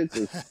 aren't these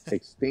shits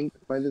extinct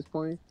by this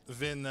point?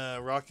 Vin,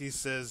 Rocky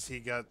says he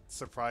got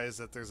surprised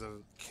that there's a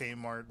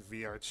Kmart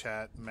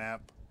VRChat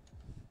map.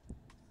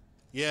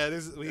 Yeah,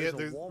 There's a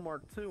there's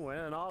Walmart too,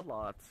 and an Odd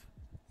Lots.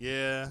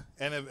 yeah,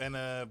 and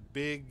a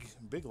big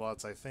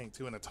lots I think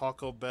too, and a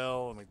Taco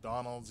Bell, a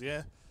McDonald's.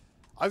 Yeah,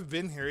 I've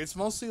been here. It's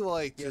mostly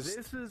like Yeah, just.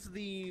 this is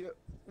the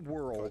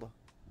world.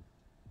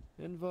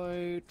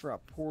 Invite,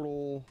 drop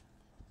portal.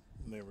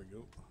 There we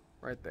go.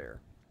 Right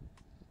there.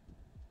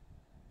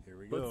 Here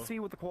we go. Let's see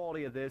what the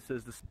quality of this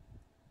is.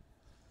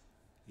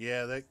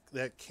 Yeah,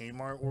 that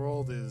Kmart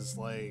world is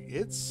like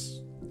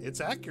it's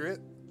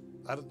accurate.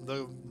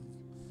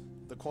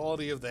 The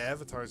quality of the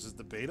avatars is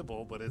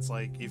debatable, but it's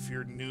like if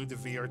you're new to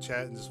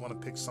VRChat and just want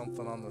to pick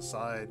something on the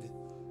side,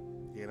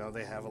 you know,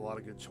 they have a lot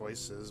of good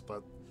choices.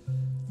 But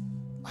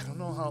I don't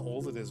know how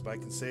old it is, but I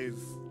can say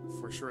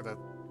for sure that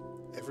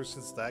ever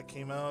since that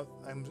came out,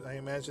 I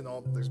imagine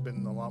there's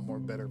been a lot more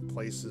better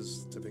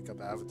places to pick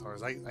up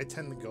avatars. I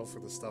tend to go for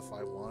the stuff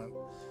I want.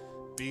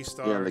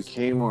 B-stars. Yeah, the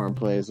Kmart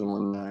place and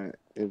whatnot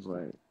is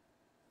like.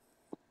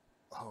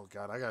 Oh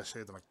god, I gotta show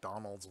you the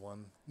McDonald's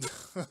one.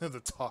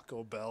 The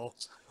Taco Bell.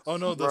 Oh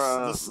no, the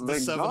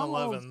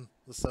 7-Eleven.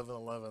 The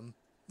 7-Eleven.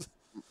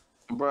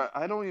 Bruh,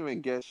 I don't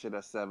even get shit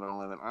at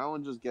 7-Eleven. I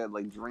only just get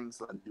like drinks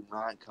that do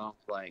not come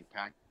like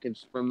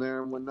packaged from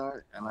there and whatnot,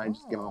 and I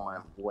just get on my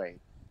way.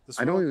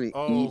 I don't even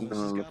eat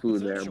none of the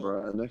food there,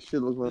 bro. That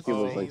shit looked like it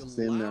was like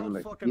sitting there on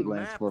the eat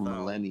last for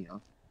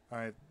millennia.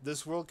 Alright,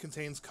 this world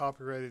contains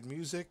copyrighted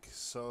music,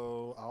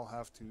 so I'll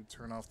have to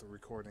turn off the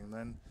recording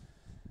then.